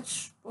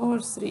H power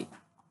 3.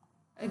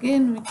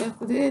 Again, we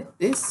calculate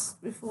this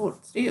before,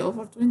 3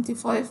 over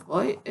 25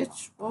 by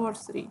H power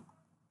 3.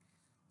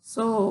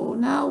 So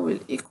now will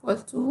equal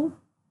to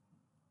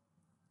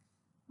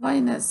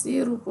minus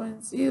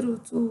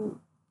 0.02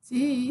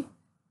 T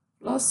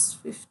plus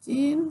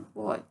 15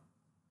 y.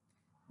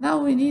 Now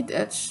we need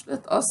H.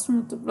 Let us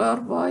multiply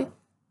by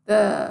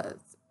the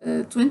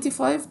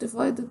 25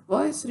 divided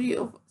by 3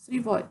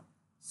 by.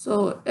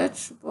 So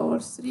H power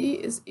 3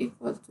 is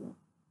equal to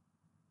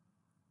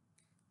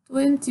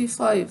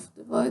 25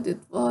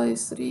 divided by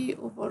 3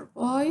 over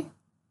pi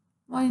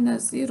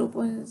minus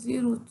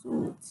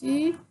 0.02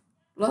 T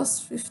plus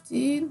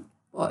 15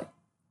 pi.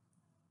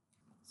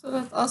 So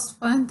let us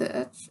find the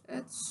H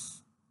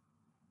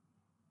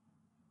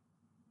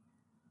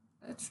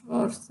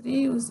power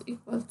 3 is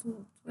equal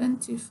to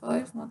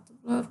 25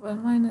 multiplied by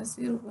minus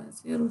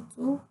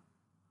 0.02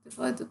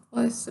 divided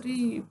by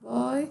 3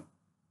 by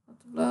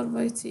multiplied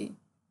by T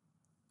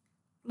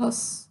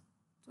plus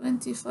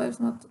 25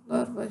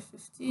 multiplied by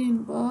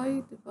 15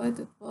 by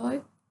divided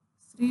by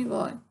 3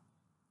 by.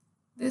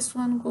 This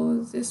one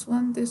goes, this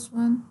one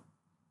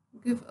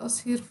give us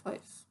here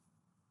 5.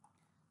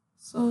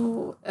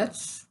 So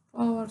H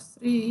power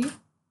 3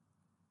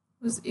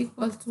 is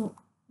equal to,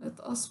 let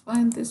us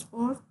find this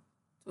part,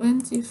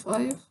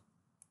 25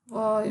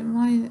 by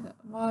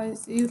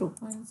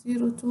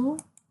 0.02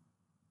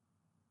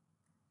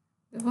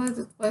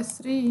 divided by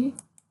 3,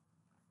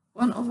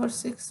 1 over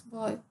 6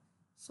 by.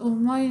 So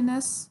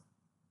minus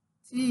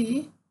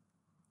T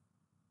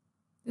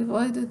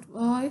divided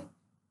by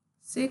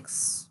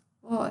 6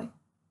 y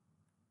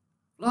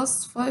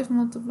plus 5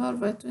 multiplied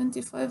by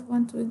 25,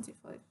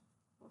 125.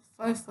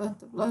 5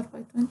 multiplied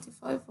by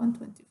 25,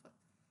 125.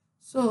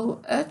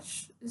 So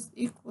H is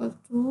equal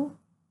to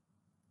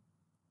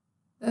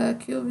the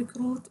cubic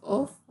root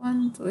of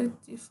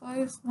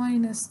 125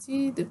 minus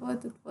T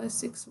divided by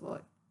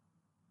 6y.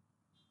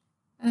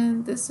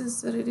 And this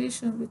is the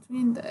relation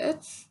between the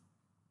H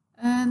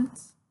and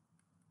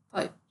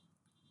type.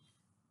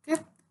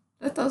 Okay,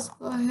 let us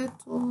go ahead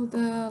to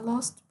the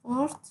last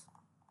part.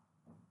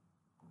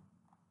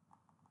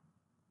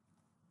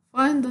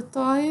 Find the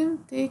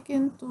time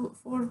taken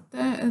for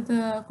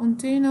the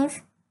container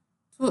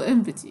to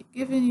empty,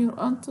 giving your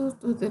answer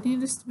to the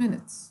nearest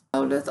minutes.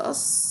 Now let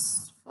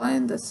us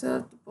find the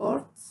third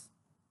part.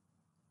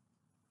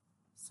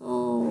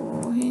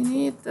 So he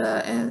needs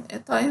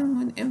a time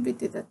when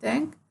empty the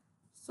tank.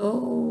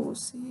 So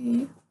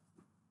see,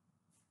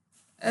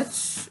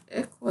 h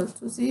equal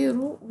to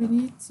 0, we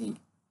need t.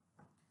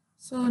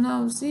 So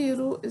now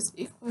 0 is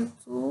equal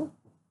to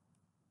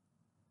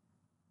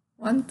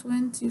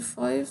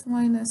 125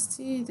 minus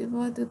t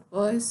divided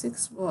by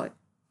 6 pi.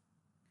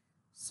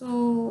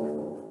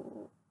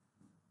 So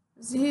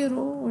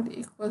 0 will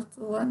equal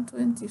to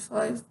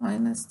 125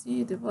 minus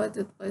t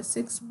divided by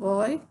 6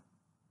 pi.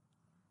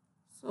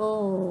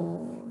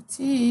 So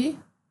t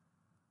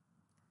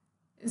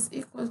is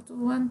equal to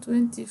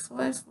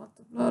 125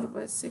 multiplied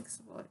by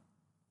 6 pi.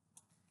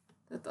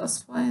 Let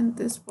us find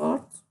this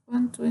part.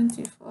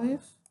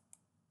 125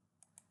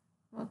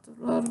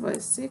 multiplied by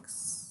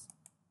 6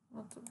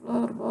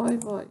 multiplied by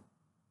pi.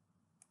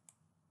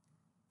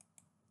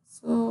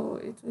 So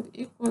it will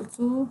equal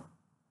to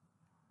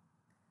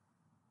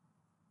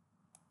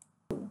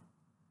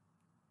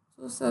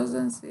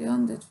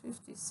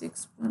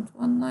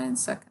 2356.19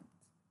 seconds.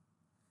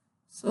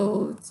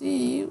 So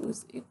t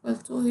was equal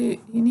to,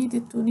 he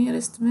needed to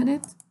nearest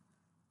minute.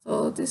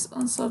 So this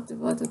answer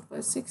divided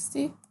by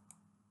 60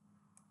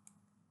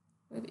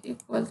 will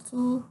equal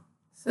to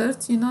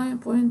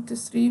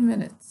 39.3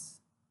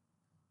 minutes.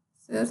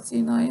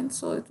 39,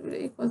 so it will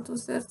equal to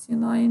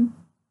 39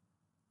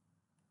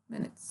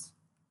 minutes.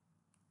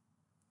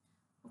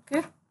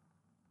 Okay,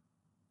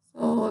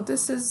 so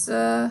this is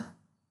the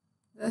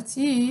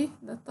t,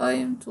 the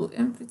time to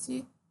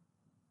empty,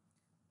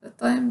 the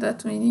time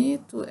that we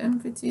need to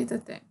empty the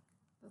tank,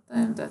 the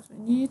time that we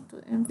need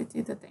to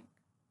empty the tank.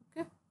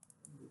 Okay,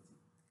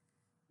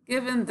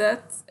 given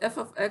that f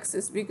of x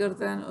is bigger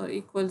than or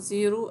equal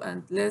 0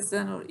 and less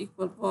than or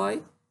equal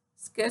pi,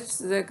 sketch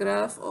the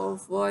graph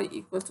of y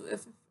equal to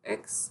f of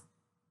x,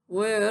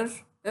 where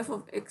f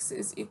of x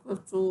is equal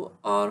to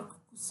arc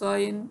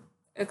cosine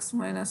x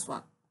minus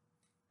 1,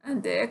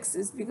 and the x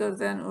is bigger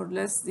than or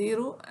less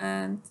 0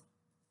 and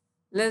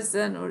less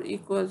than or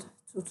equal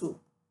to 2.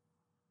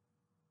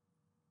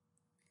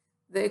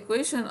 The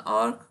equation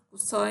arc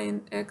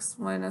cosine x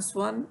minus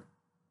 1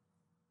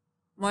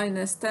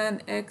 minus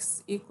tan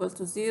x equal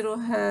to 0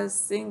 has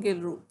single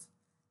root.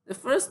 The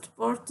first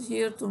part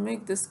here, to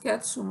make the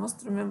sketch, you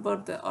must remember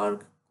the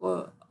arc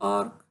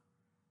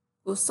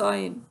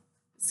cosine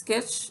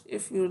sketch.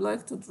 If you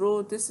like to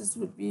draw, this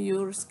will be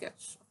your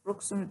sketch.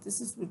 Approximately,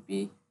 this will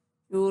be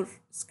your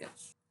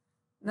sketch.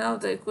 Now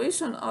the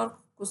equation arc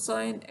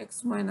cosine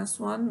x minus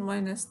 1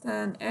 minus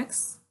tan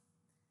x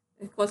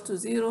equal to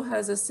 0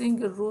 has a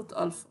single root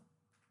alpha.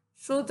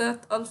 Show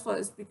that alpha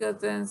is bigger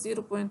than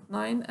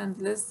 0.9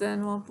 and less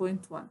than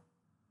 1.1.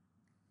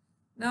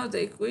 Now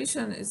the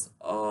equation is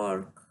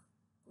arc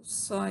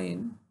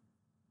cosine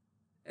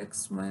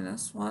x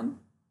minus 1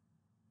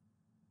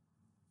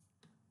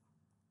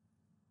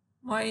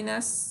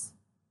 minus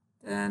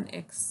tan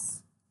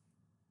x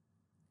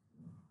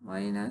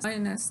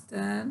minus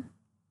tan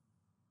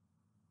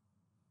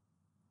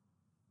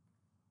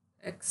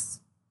x.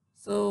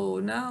 So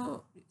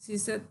now she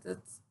said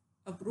that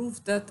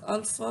prove that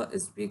alpha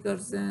is bigger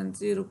than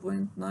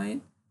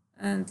 0.9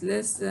 and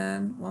less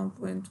than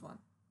 1.1.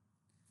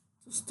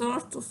 To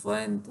start to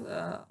find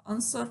the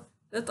answer,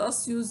 let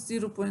us use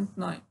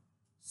 0.9.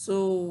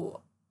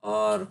 So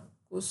arc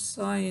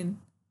cosine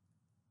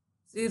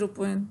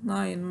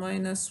 0.9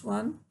 minus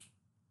 1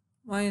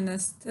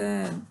 minus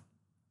tan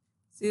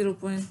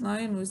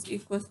 0.9 was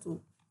equal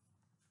to.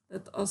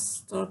 Let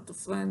us start to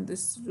find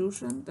this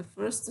solution. The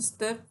first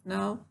step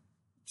now,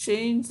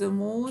 change the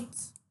mode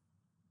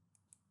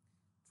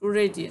to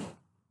radian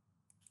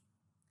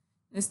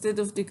instead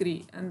of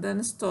degree, and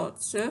then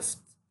start shift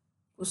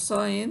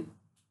cosine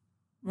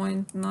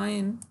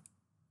 0.9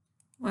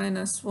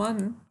 minus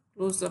 1,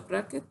 close the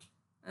bracket,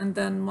 and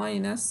then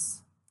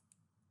minus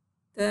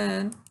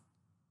tan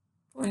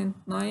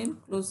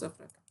 0.9, close the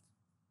bracket.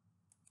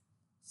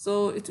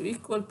 So it will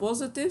equal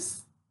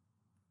positive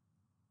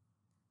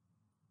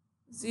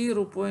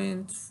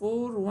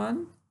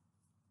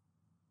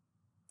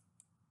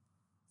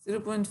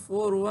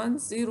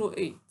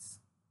 0.4108.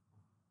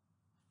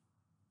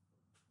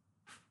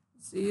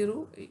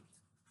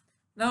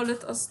 Now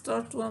let us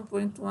start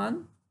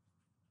 1.1.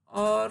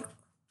 Arc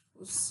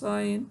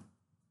cosine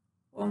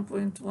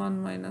 1.1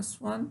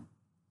 minus 1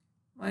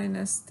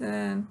 minus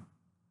tan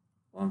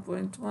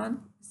 1.1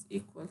 is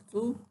equal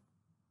to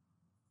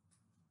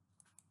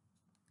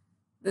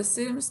the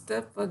same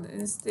step, but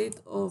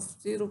instead of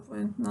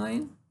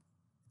 0.9,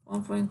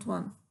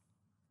 1.1.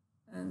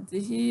 And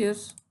here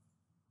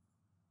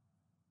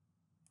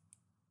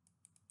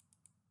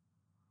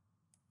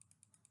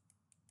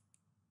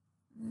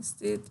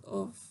instead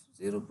of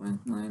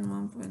 0.9,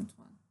 1.1.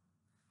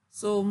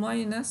 So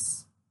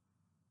minus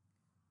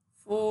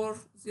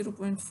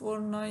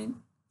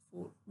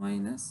 0.494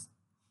 minus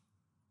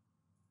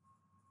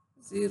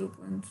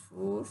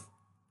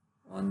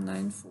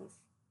 0.4194.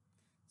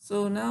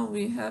 So now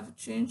we have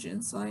change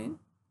in sign.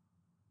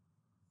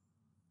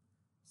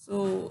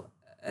 So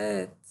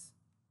at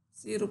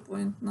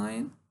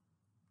 0.9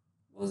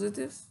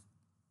 positive,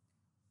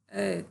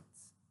 at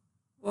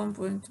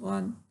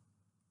 1.1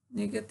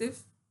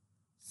 negative.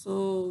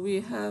 So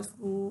we have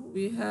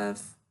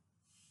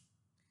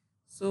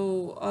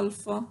So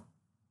alpha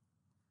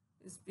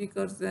is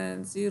bigger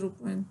than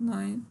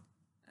 0.9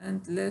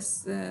 and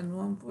less than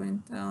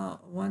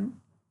 1.1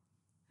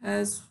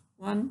 has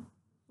one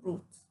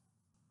root.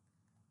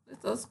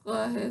 Let us go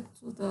ahead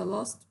to the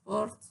last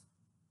part.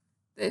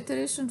 The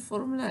iteration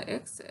formula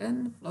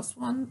xn plus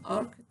 1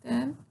 arc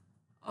tan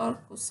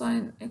arc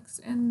cosine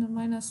xn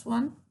minus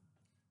 1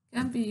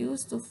 can be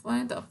used to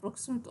find the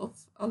approximate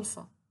of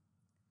alpha.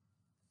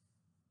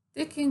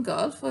 Taking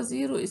alpha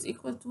 0 is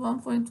equal to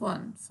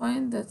 1.1,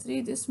 find the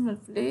 3 decimal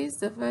place,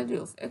 the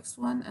value of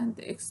x1 and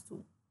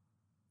x2.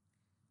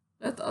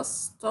 Let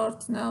us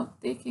start now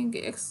taking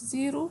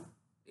x0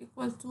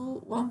 equal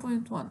to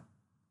 1.1.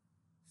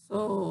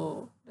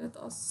 So let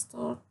us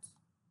start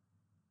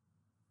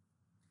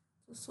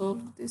to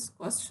solve this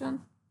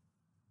question.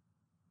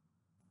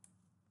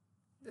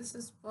 This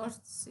is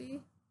part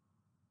C.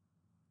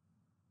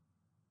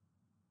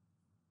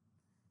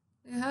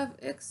 We have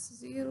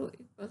x0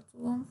 equal to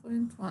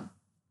 1.1.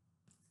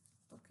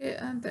 Okay,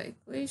 and the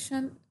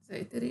equation, the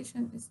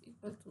iteration is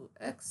equal to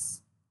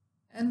x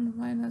n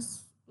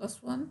minus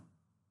plus 1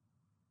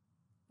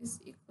 is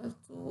equal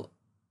to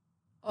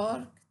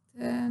arc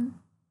tan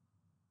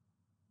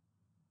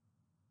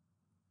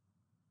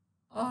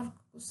arc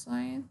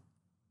cosine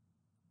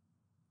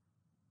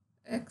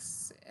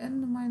x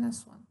n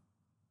minus 1.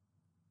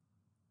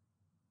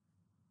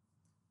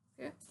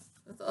 Okay,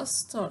 let us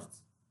start.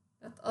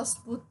 Let us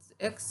put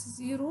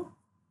x0.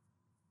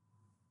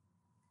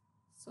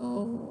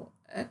 So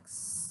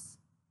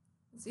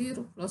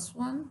x0 plus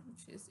 1,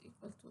 which is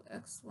equal to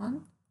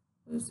x1,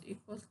 is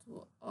equal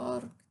to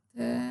arc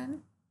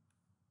tan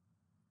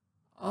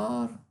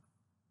arc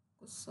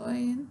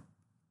cosine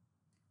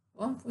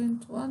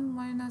 1.1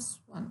 minus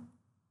 1.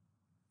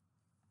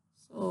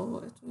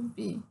 So it will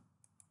be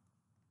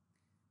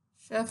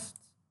shift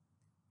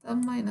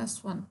tan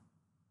minus 1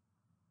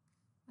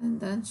 and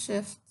then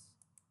shift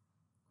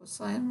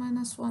cosine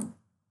minus 1,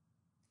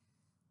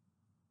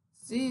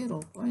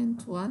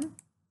 0.1,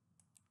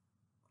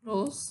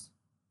 close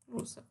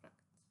the bracket.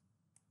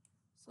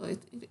 So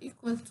it is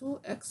equal to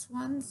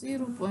x1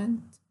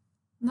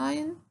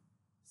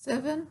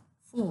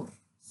 0.974.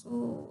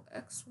 So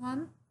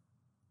x1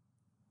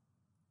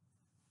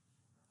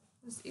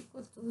 is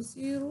equal to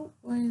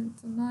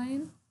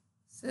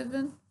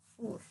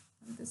 0.974,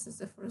 and this is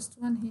the first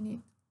one he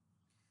needs.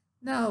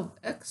 Now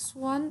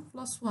x1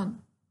 plus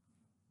 1,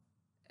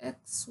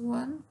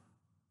 x1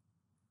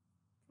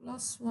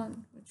 plus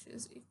 1, which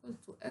is equal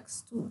to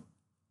x2, it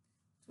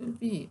will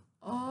be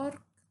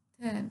arc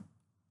tan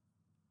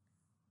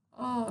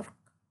arc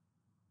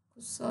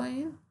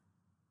cosine,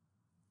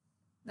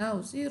 now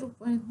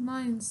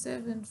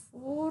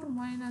 0.974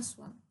 minus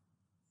 1.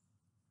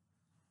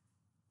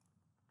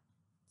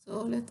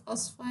 So let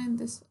us find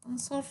this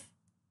answer.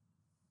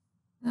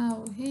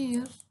 Now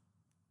here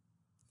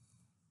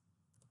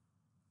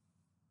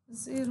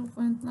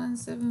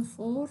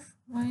 0.974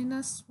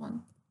 minus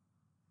 1.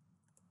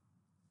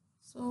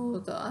 So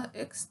the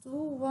x2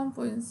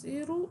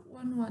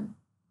 1.011.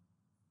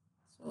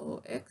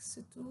 So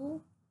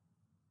x2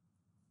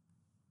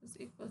 is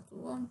equal to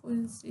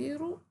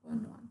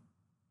 1.011.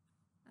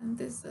 And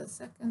this is the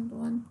second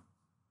one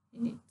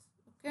you need.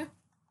 Okay?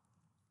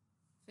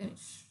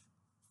 Finish.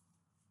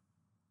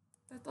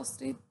 Let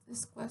us read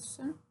this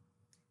question.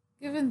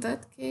 Given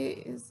that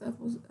k is a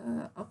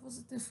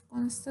positive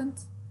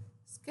constant,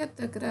 sketch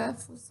the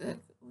graph with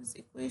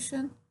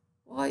equation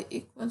y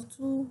equal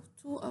to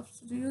 2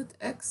 absolute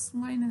x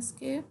minus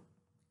k.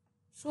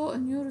 Show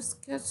in your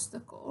sketch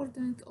the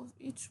coordinate of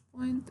each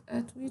point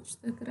at which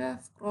the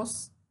graph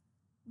crosses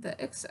the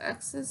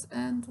x-axis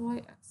and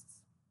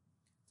y-axis.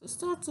 To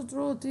start to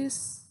draw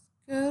this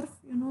curve,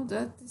 you know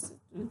that this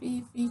will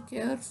be v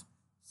curve.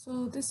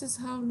 So this is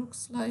how it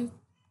looks like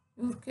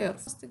your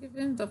curve. Just give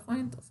him the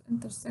point of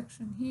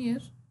intersection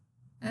here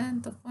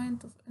and the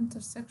point of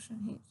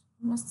intersection here.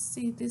 You must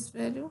see this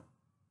value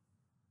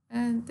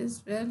and this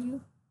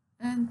value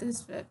and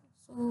this value.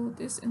 So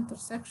this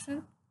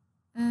intersection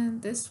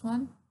and this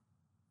one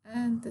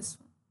and this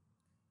one.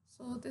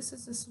 So this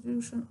is the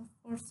solution of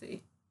part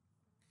A.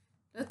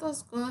 Let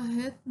us go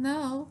ahead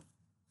now.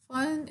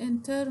 Find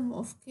in terms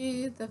of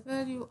k the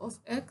value of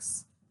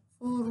x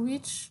for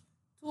which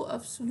 2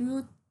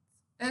 absolute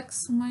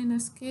x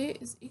minus k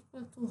is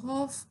equal to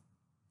half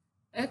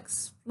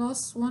x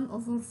plus 1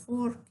 over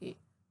 4k.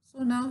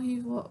 So now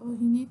he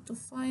need to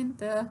find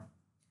the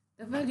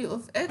value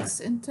of x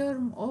in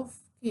terms of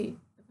k.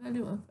 The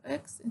value of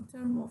x in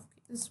terms of k.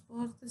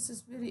 This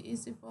is very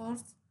easy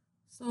part.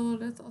 So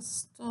let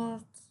us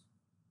start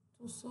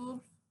to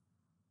solve.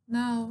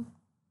 Now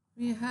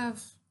we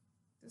have,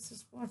 this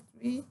is part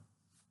B.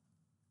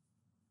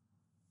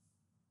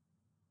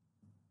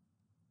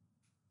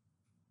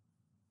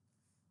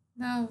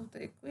 Now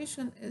the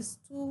equation is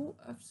 2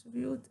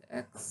 absolute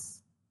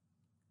x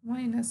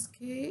minus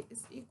k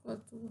is equal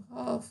to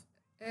half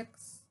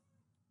x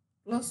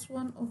plus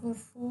 1 over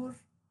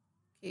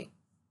 4k.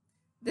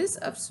 This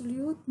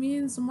absolute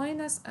means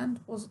minus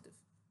and positive.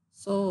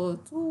 So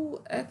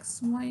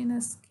 2x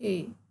minus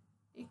k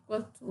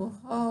equal to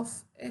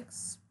half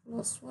x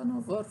plus 1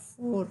 over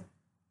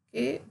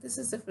 4k. This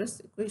is the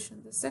first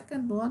equation. The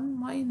second one,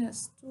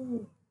 minus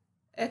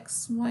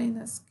 2x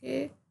minus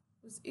k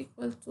is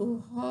equal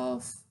to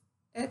half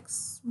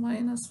x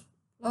minus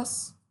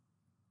plus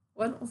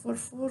 1 over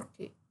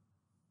 4k.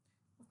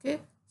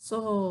 Okay,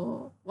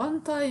 so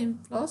one time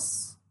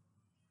plus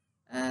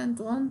and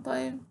one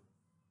time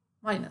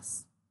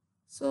minus.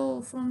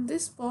 So from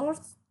this part,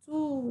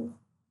 2x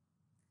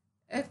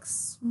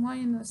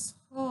minus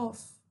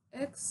half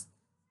x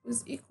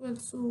is equal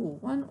to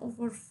 1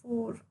 over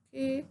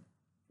 4k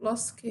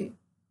plus k.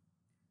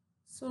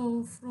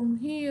 So from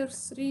here,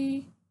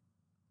 3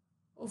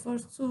 over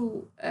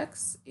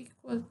 2x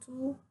equal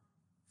to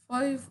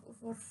 5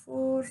 over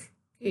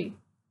 4k.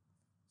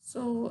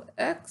 So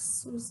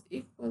x was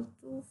equal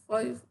to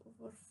 5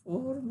 over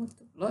 4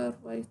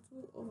 multiplied by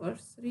 2 over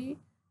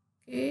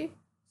 3k.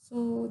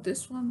 So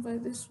this one by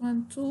this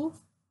one 2.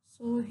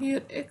 So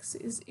here x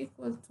is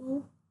equal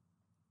to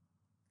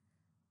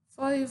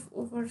 5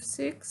 over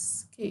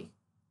 6k.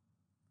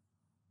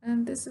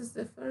 And this is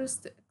the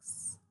first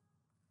x.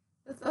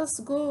 Let us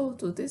go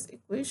to this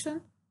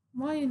equation.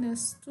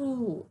 Minus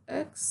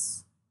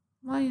 2x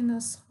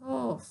minus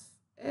half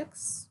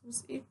x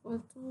is equal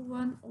to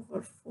 1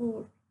 over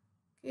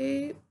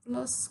 4k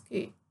plus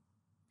k.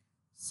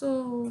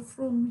 So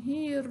from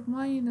here,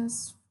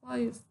 minus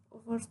 5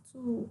 over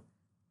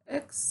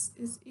 2x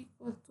is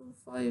equal to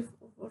 5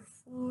 over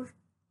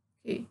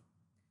 4k.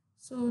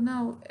 So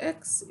now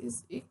x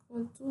is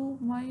equal to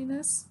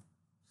minus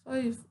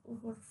 5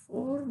 over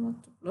 4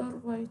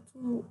 multiplied by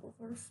 2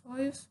 over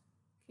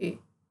 5k.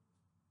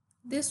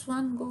 This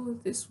one goes,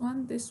 this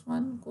one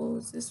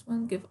goes, this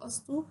one give us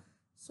 2.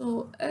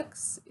 So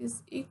x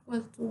is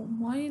equal to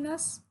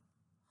minus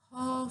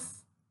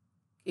half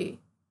k.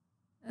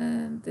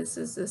 And this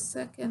is the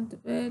second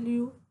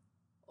value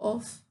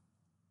of x.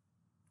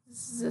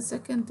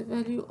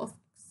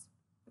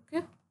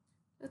 Okay,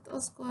 let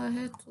us go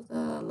ahead to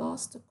the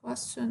last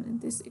question in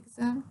this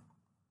exam.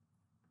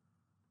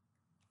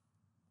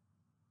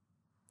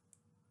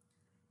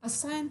 A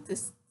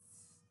scientist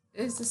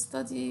is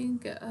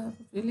studying a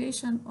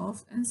population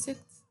of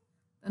insects.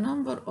 The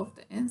number of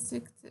the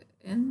insects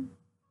in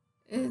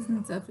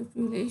the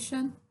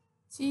population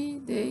T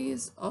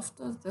days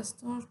after the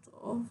start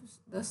of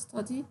the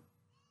study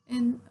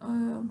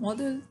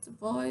modeled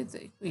by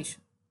the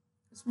equation.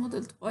 It's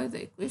modeled by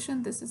the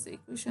equation. This is the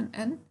equation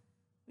n,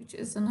 which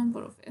is the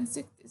number of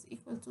insects, is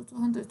equal to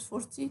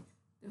 240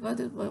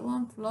 divided by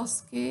 1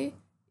 plus k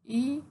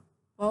e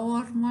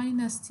power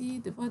minus t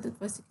divided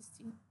by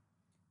 16,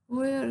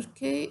 where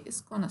k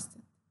is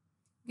constant.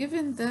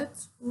 Given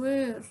that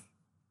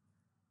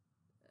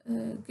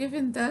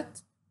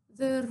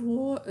there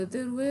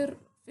were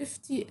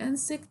 50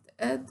 insects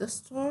at the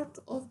start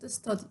of the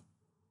study.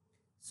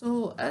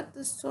 So at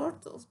the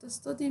start of the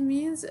study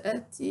means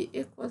at t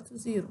equal to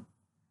 0.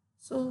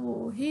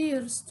 So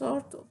here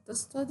start of the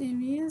study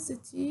means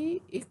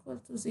t equal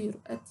to 0.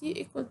 At t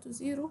equal to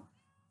 0,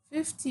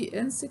 50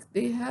 insects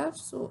they have,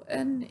 so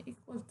n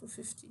equal to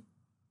 50.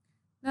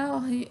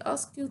 Now he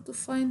asks you to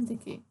find the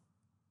k.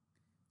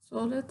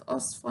 So let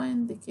us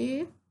find the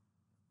k.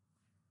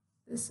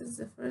 This is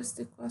the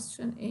first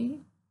question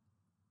A.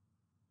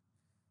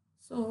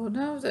 So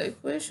now the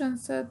equation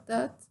said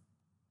that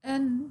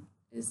n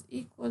is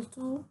equal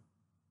to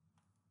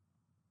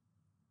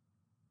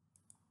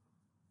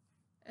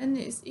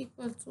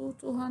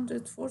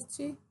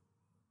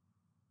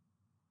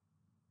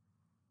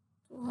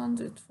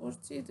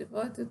 240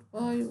 divided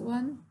by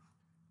 1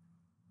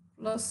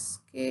 plus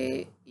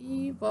k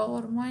e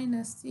power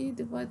minus t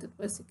divided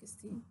by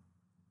 16.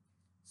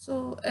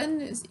 So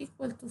n is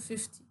equal to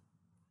 50,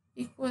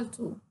 equal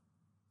to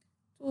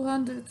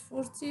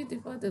 240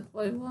 divided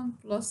by 1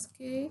 plus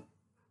k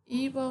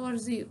e power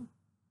 0.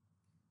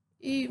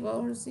 E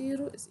power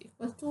 0 is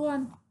equal to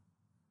 1.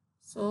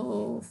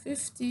 So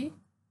 50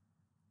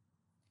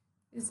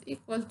 is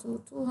equal to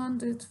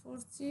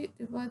 240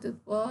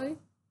 divided by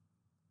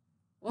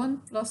 1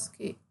 plus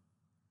k.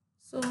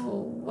 So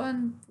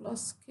 1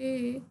 plus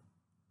k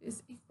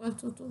is equal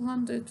to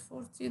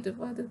 240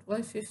 divided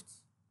by 50.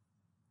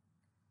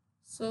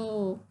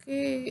 So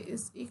k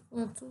is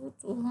equal to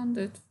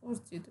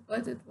 240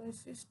 divided by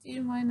 50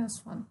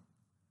 minus 1.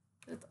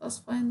 Let us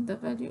find the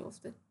value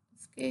of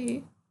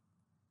k.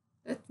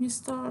 Let me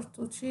start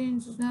to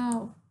change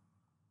now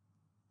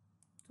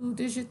 2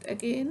 digits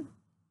again.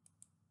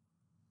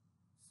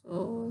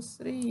 So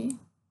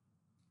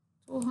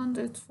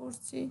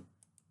 240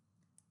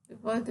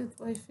 divided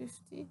by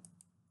 50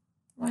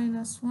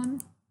 minus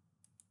 1,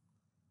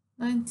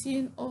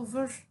 19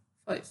 over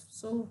 5.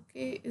 So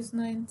k is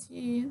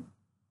 19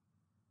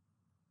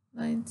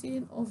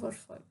 over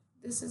 5.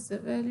 This is the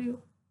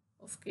value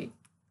of k.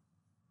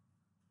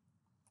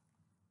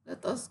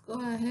 Let us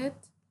go ahead.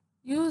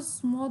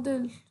 Use the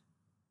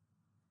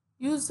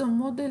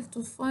model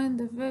to find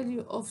the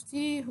value of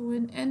t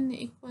when n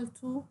equal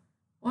to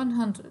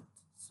 100.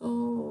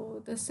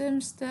 So the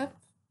same step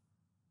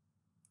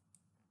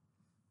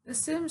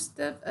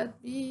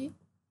at B.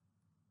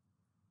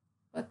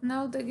 But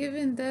now the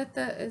given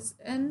data is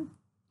n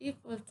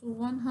equal to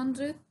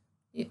 100.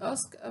 He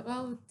asked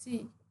about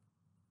t.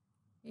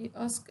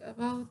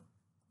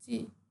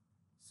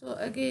 So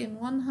again,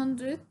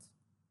 100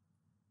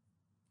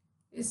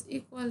 is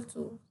equal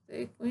to,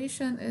 the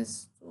equation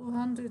is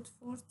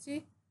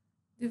 240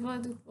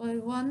 divided by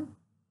 1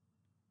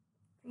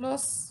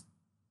 plus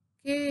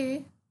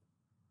k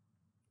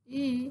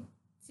e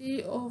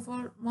t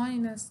over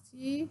minus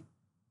t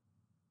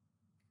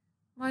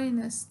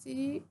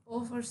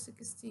over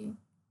 16.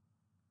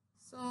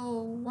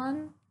 So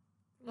 1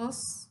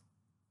 plus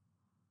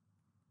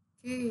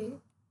k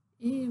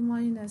e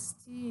minus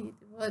t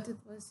divided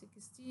by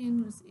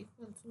 16 is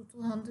equal to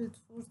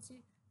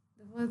 240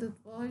 divided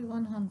by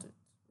 100,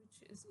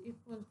 which is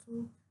equal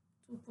to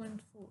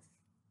 2.4.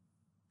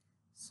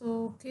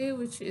 So k,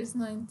 which is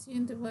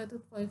 19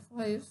 divided by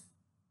 5,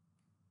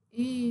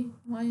 e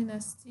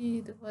minus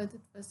t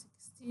divided by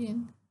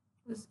 16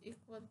 was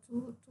equal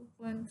to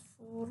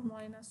 2.4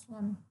 minus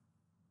 1.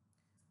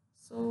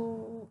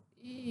 So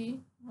e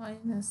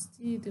minus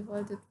t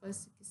divided by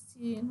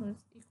 16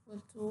 was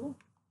equal to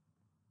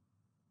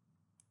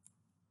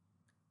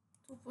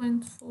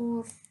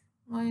 2.4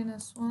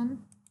 minus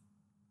 1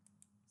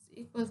 is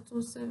equal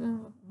to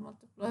 7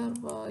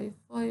 multiplied by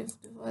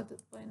 5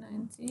 divided by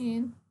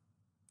 19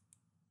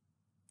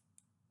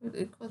 will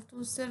equal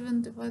to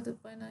 7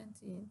 divided by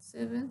 19.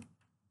 7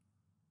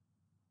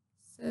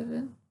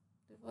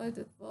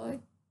 divided by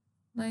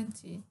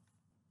 19.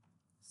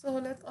 So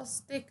let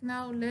us take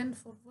now len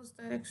for both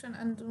direction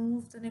and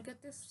remove the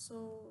negative.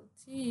 So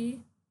t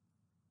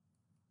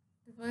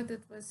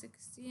divided by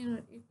 16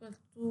 will equal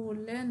to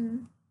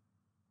len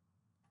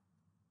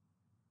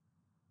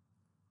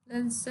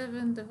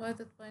 7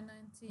 divided by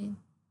 19.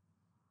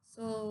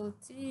 So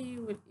t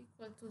will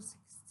equal to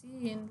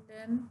 16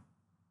 len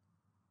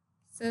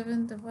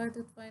 7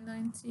 divided by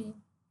 19.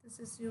 This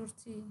is your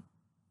t.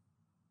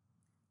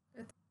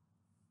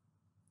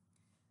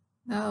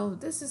 Now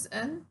this is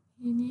n.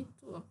 You need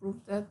to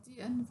approve that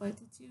dn by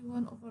dt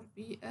 1 over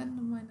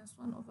bn minus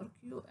 1 over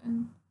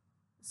qn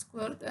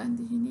squared, and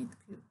you need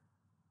q.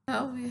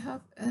 Now we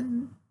have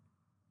n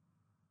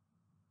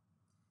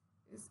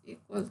is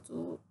equal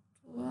to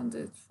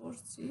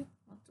 240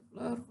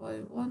 multiplied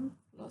by 1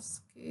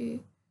 plus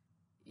k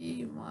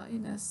e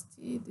minus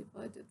t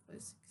divided by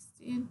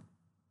 16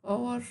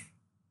 power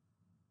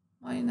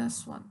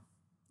minus 1.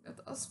 Let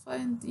us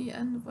find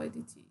dn by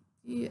dt.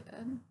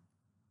 dn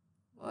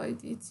by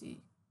dt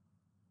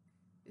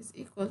is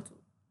equal to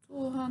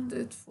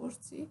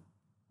 240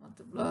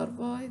 multiplied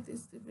by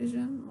this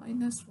division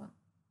minus 1.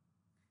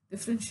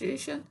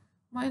 Differentiation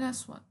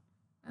minus 1.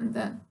 And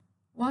then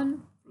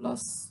 1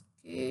 plus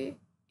k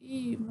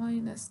e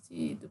minus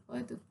t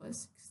divided by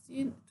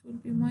 16, it will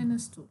be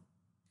minus 2.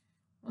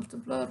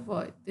 Multiplied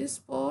by this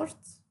part,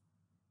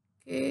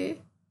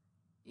 k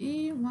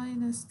e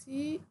minus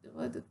t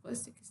divided by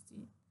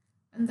 16.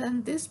 And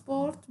then this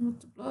part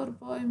multiplied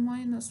by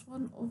minus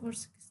 1 over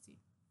 16.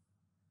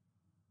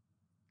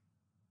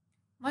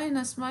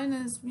 Minus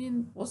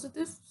mean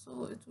positive,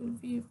 so it will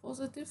be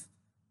positive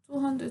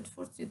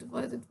 240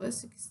 divided by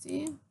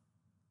 16.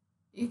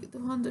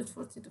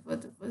 240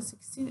 divided by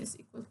 16 is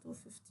equal to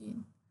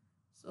 15.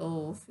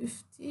 So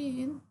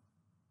 15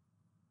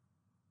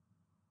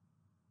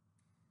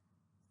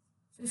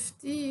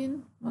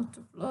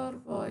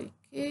 multiplied by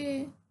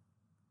k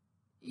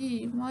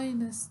e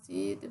minus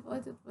t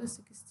divided by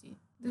 16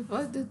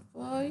 divided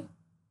by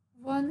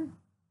 1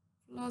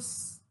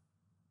 plus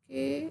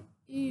k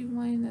e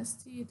minus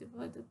t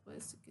divided by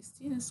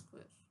 16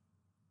 square.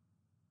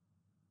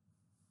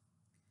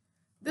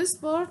 This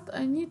part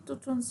I need to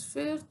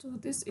transfer to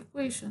this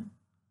equation.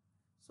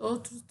 So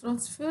to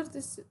transfer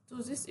this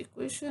to this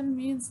equation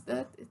means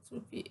that it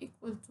will be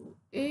equal to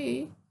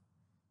a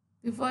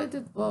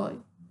divided by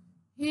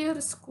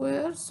here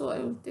square, so I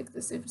will take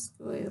the same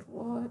square,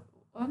 1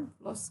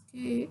 plus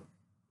k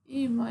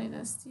e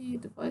minus t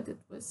divided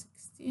by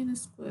 16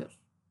 square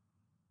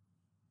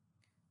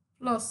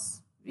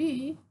plus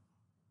b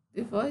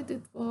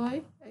divided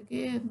by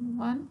again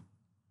 1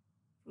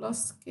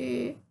 plus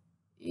k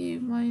e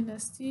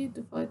minus t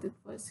divided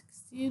by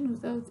 16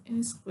 without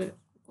any square,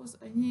 because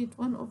I need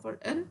 1 over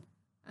n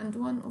and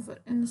 1 over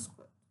n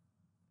squared.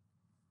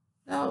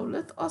 Now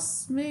let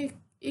us make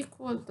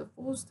equal the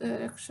both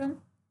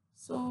direction.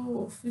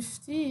 So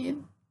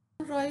 15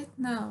 right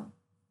now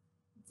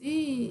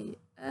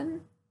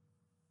dn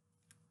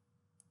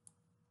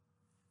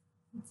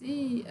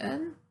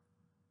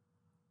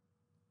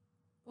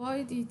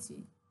by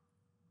dt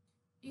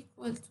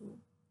equal to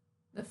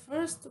the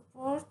first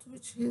part,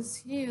 which is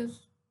here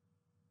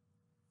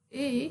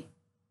a,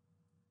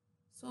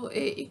 so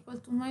a equal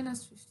to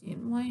minus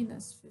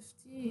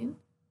 15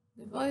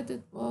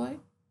 divided by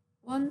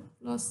 1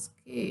 plus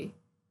k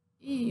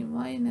e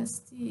minus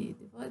t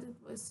divided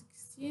by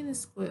 16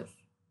 square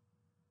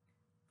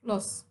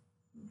plus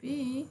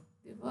b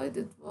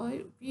divided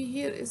by b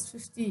here is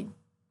 15,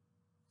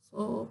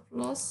 so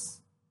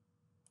plus,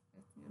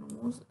 let me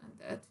remove and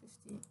add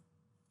 15,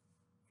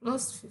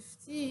 plus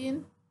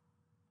 15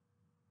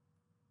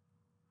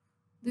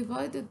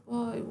 divided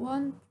by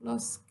 1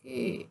 plus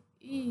k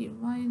e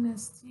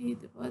minus t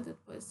divided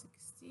by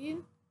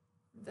 16.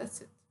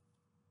 That's it.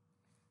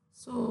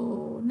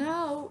 So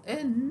now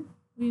n,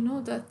 we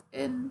know that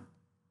n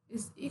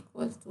is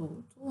equal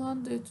to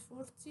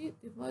 240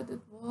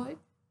 divided by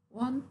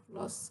 1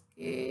 plus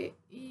k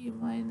e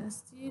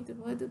minus t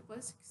divided by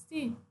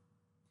 16.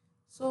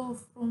 So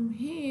from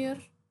here,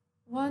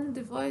 1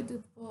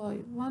 divided by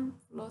 1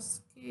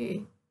 plus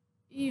k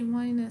e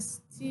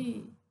minus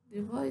t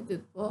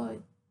divided by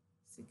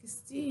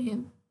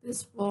 16,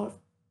 this part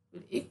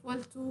will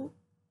equal to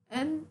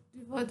n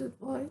divided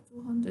by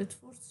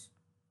 240.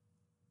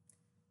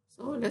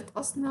 So let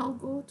us now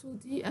go to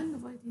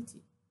dn by dt.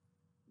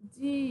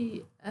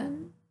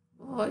 dn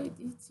by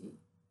dt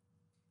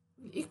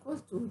will equal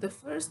to the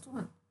first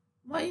one,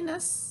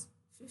 minus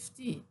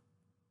 15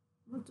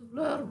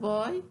 multiplied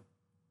by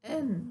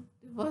n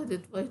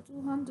divided by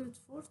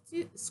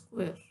 240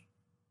 square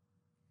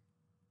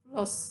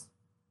plus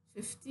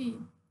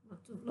 15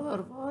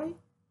 multiplied by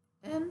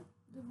n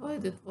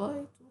divided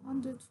by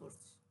 240.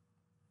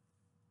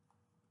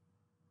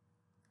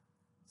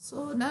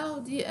 So now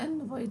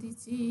dn by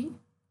dt,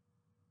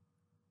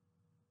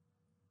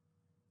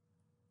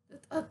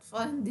 let us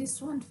find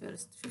this one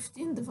first.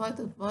 15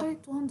 divided by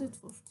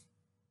 240.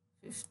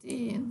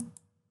 15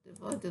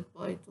 divided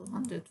by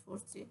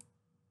 240.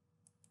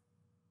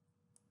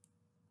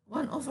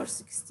 1 over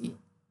 16.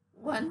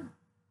 1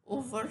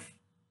 over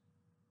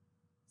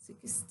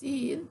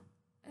 16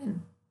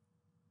 n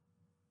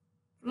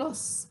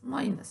plus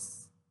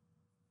minus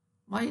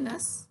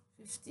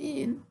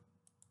 15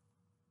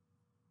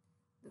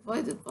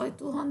 divided by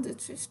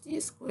 250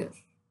 square.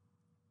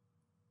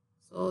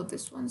 So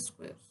this one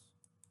squares.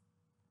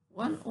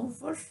 1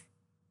 over,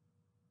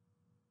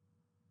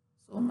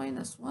 so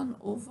minus 1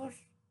 over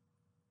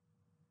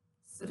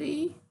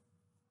 3,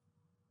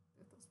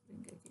 let us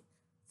bring again,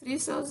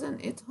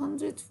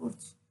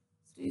 3,840,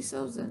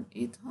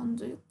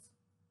 3,840,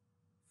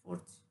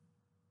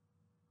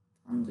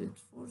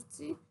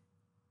 140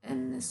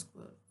 n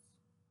squared.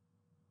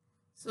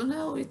 So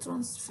now we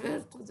transfer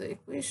to the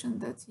equation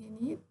that you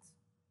need,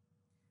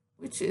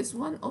 which is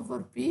 1 over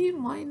b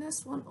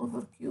minus 1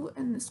 over q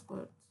n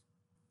squared.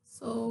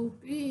 So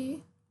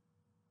b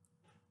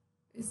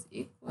is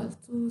equal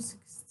to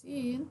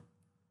 16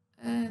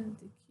 and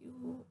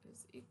q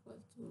is equal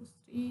to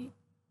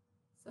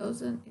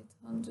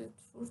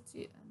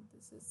 3,840, and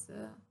this is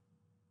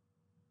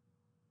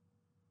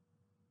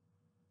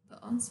the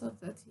answer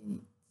that you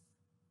need.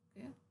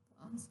 Okay, the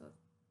answer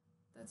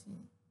that you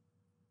need.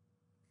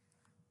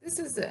 This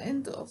is the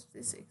end of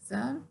this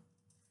exam.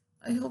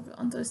 I hope you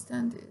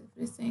understand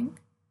everything.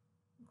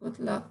 Good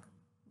luck.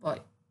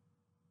 Bye.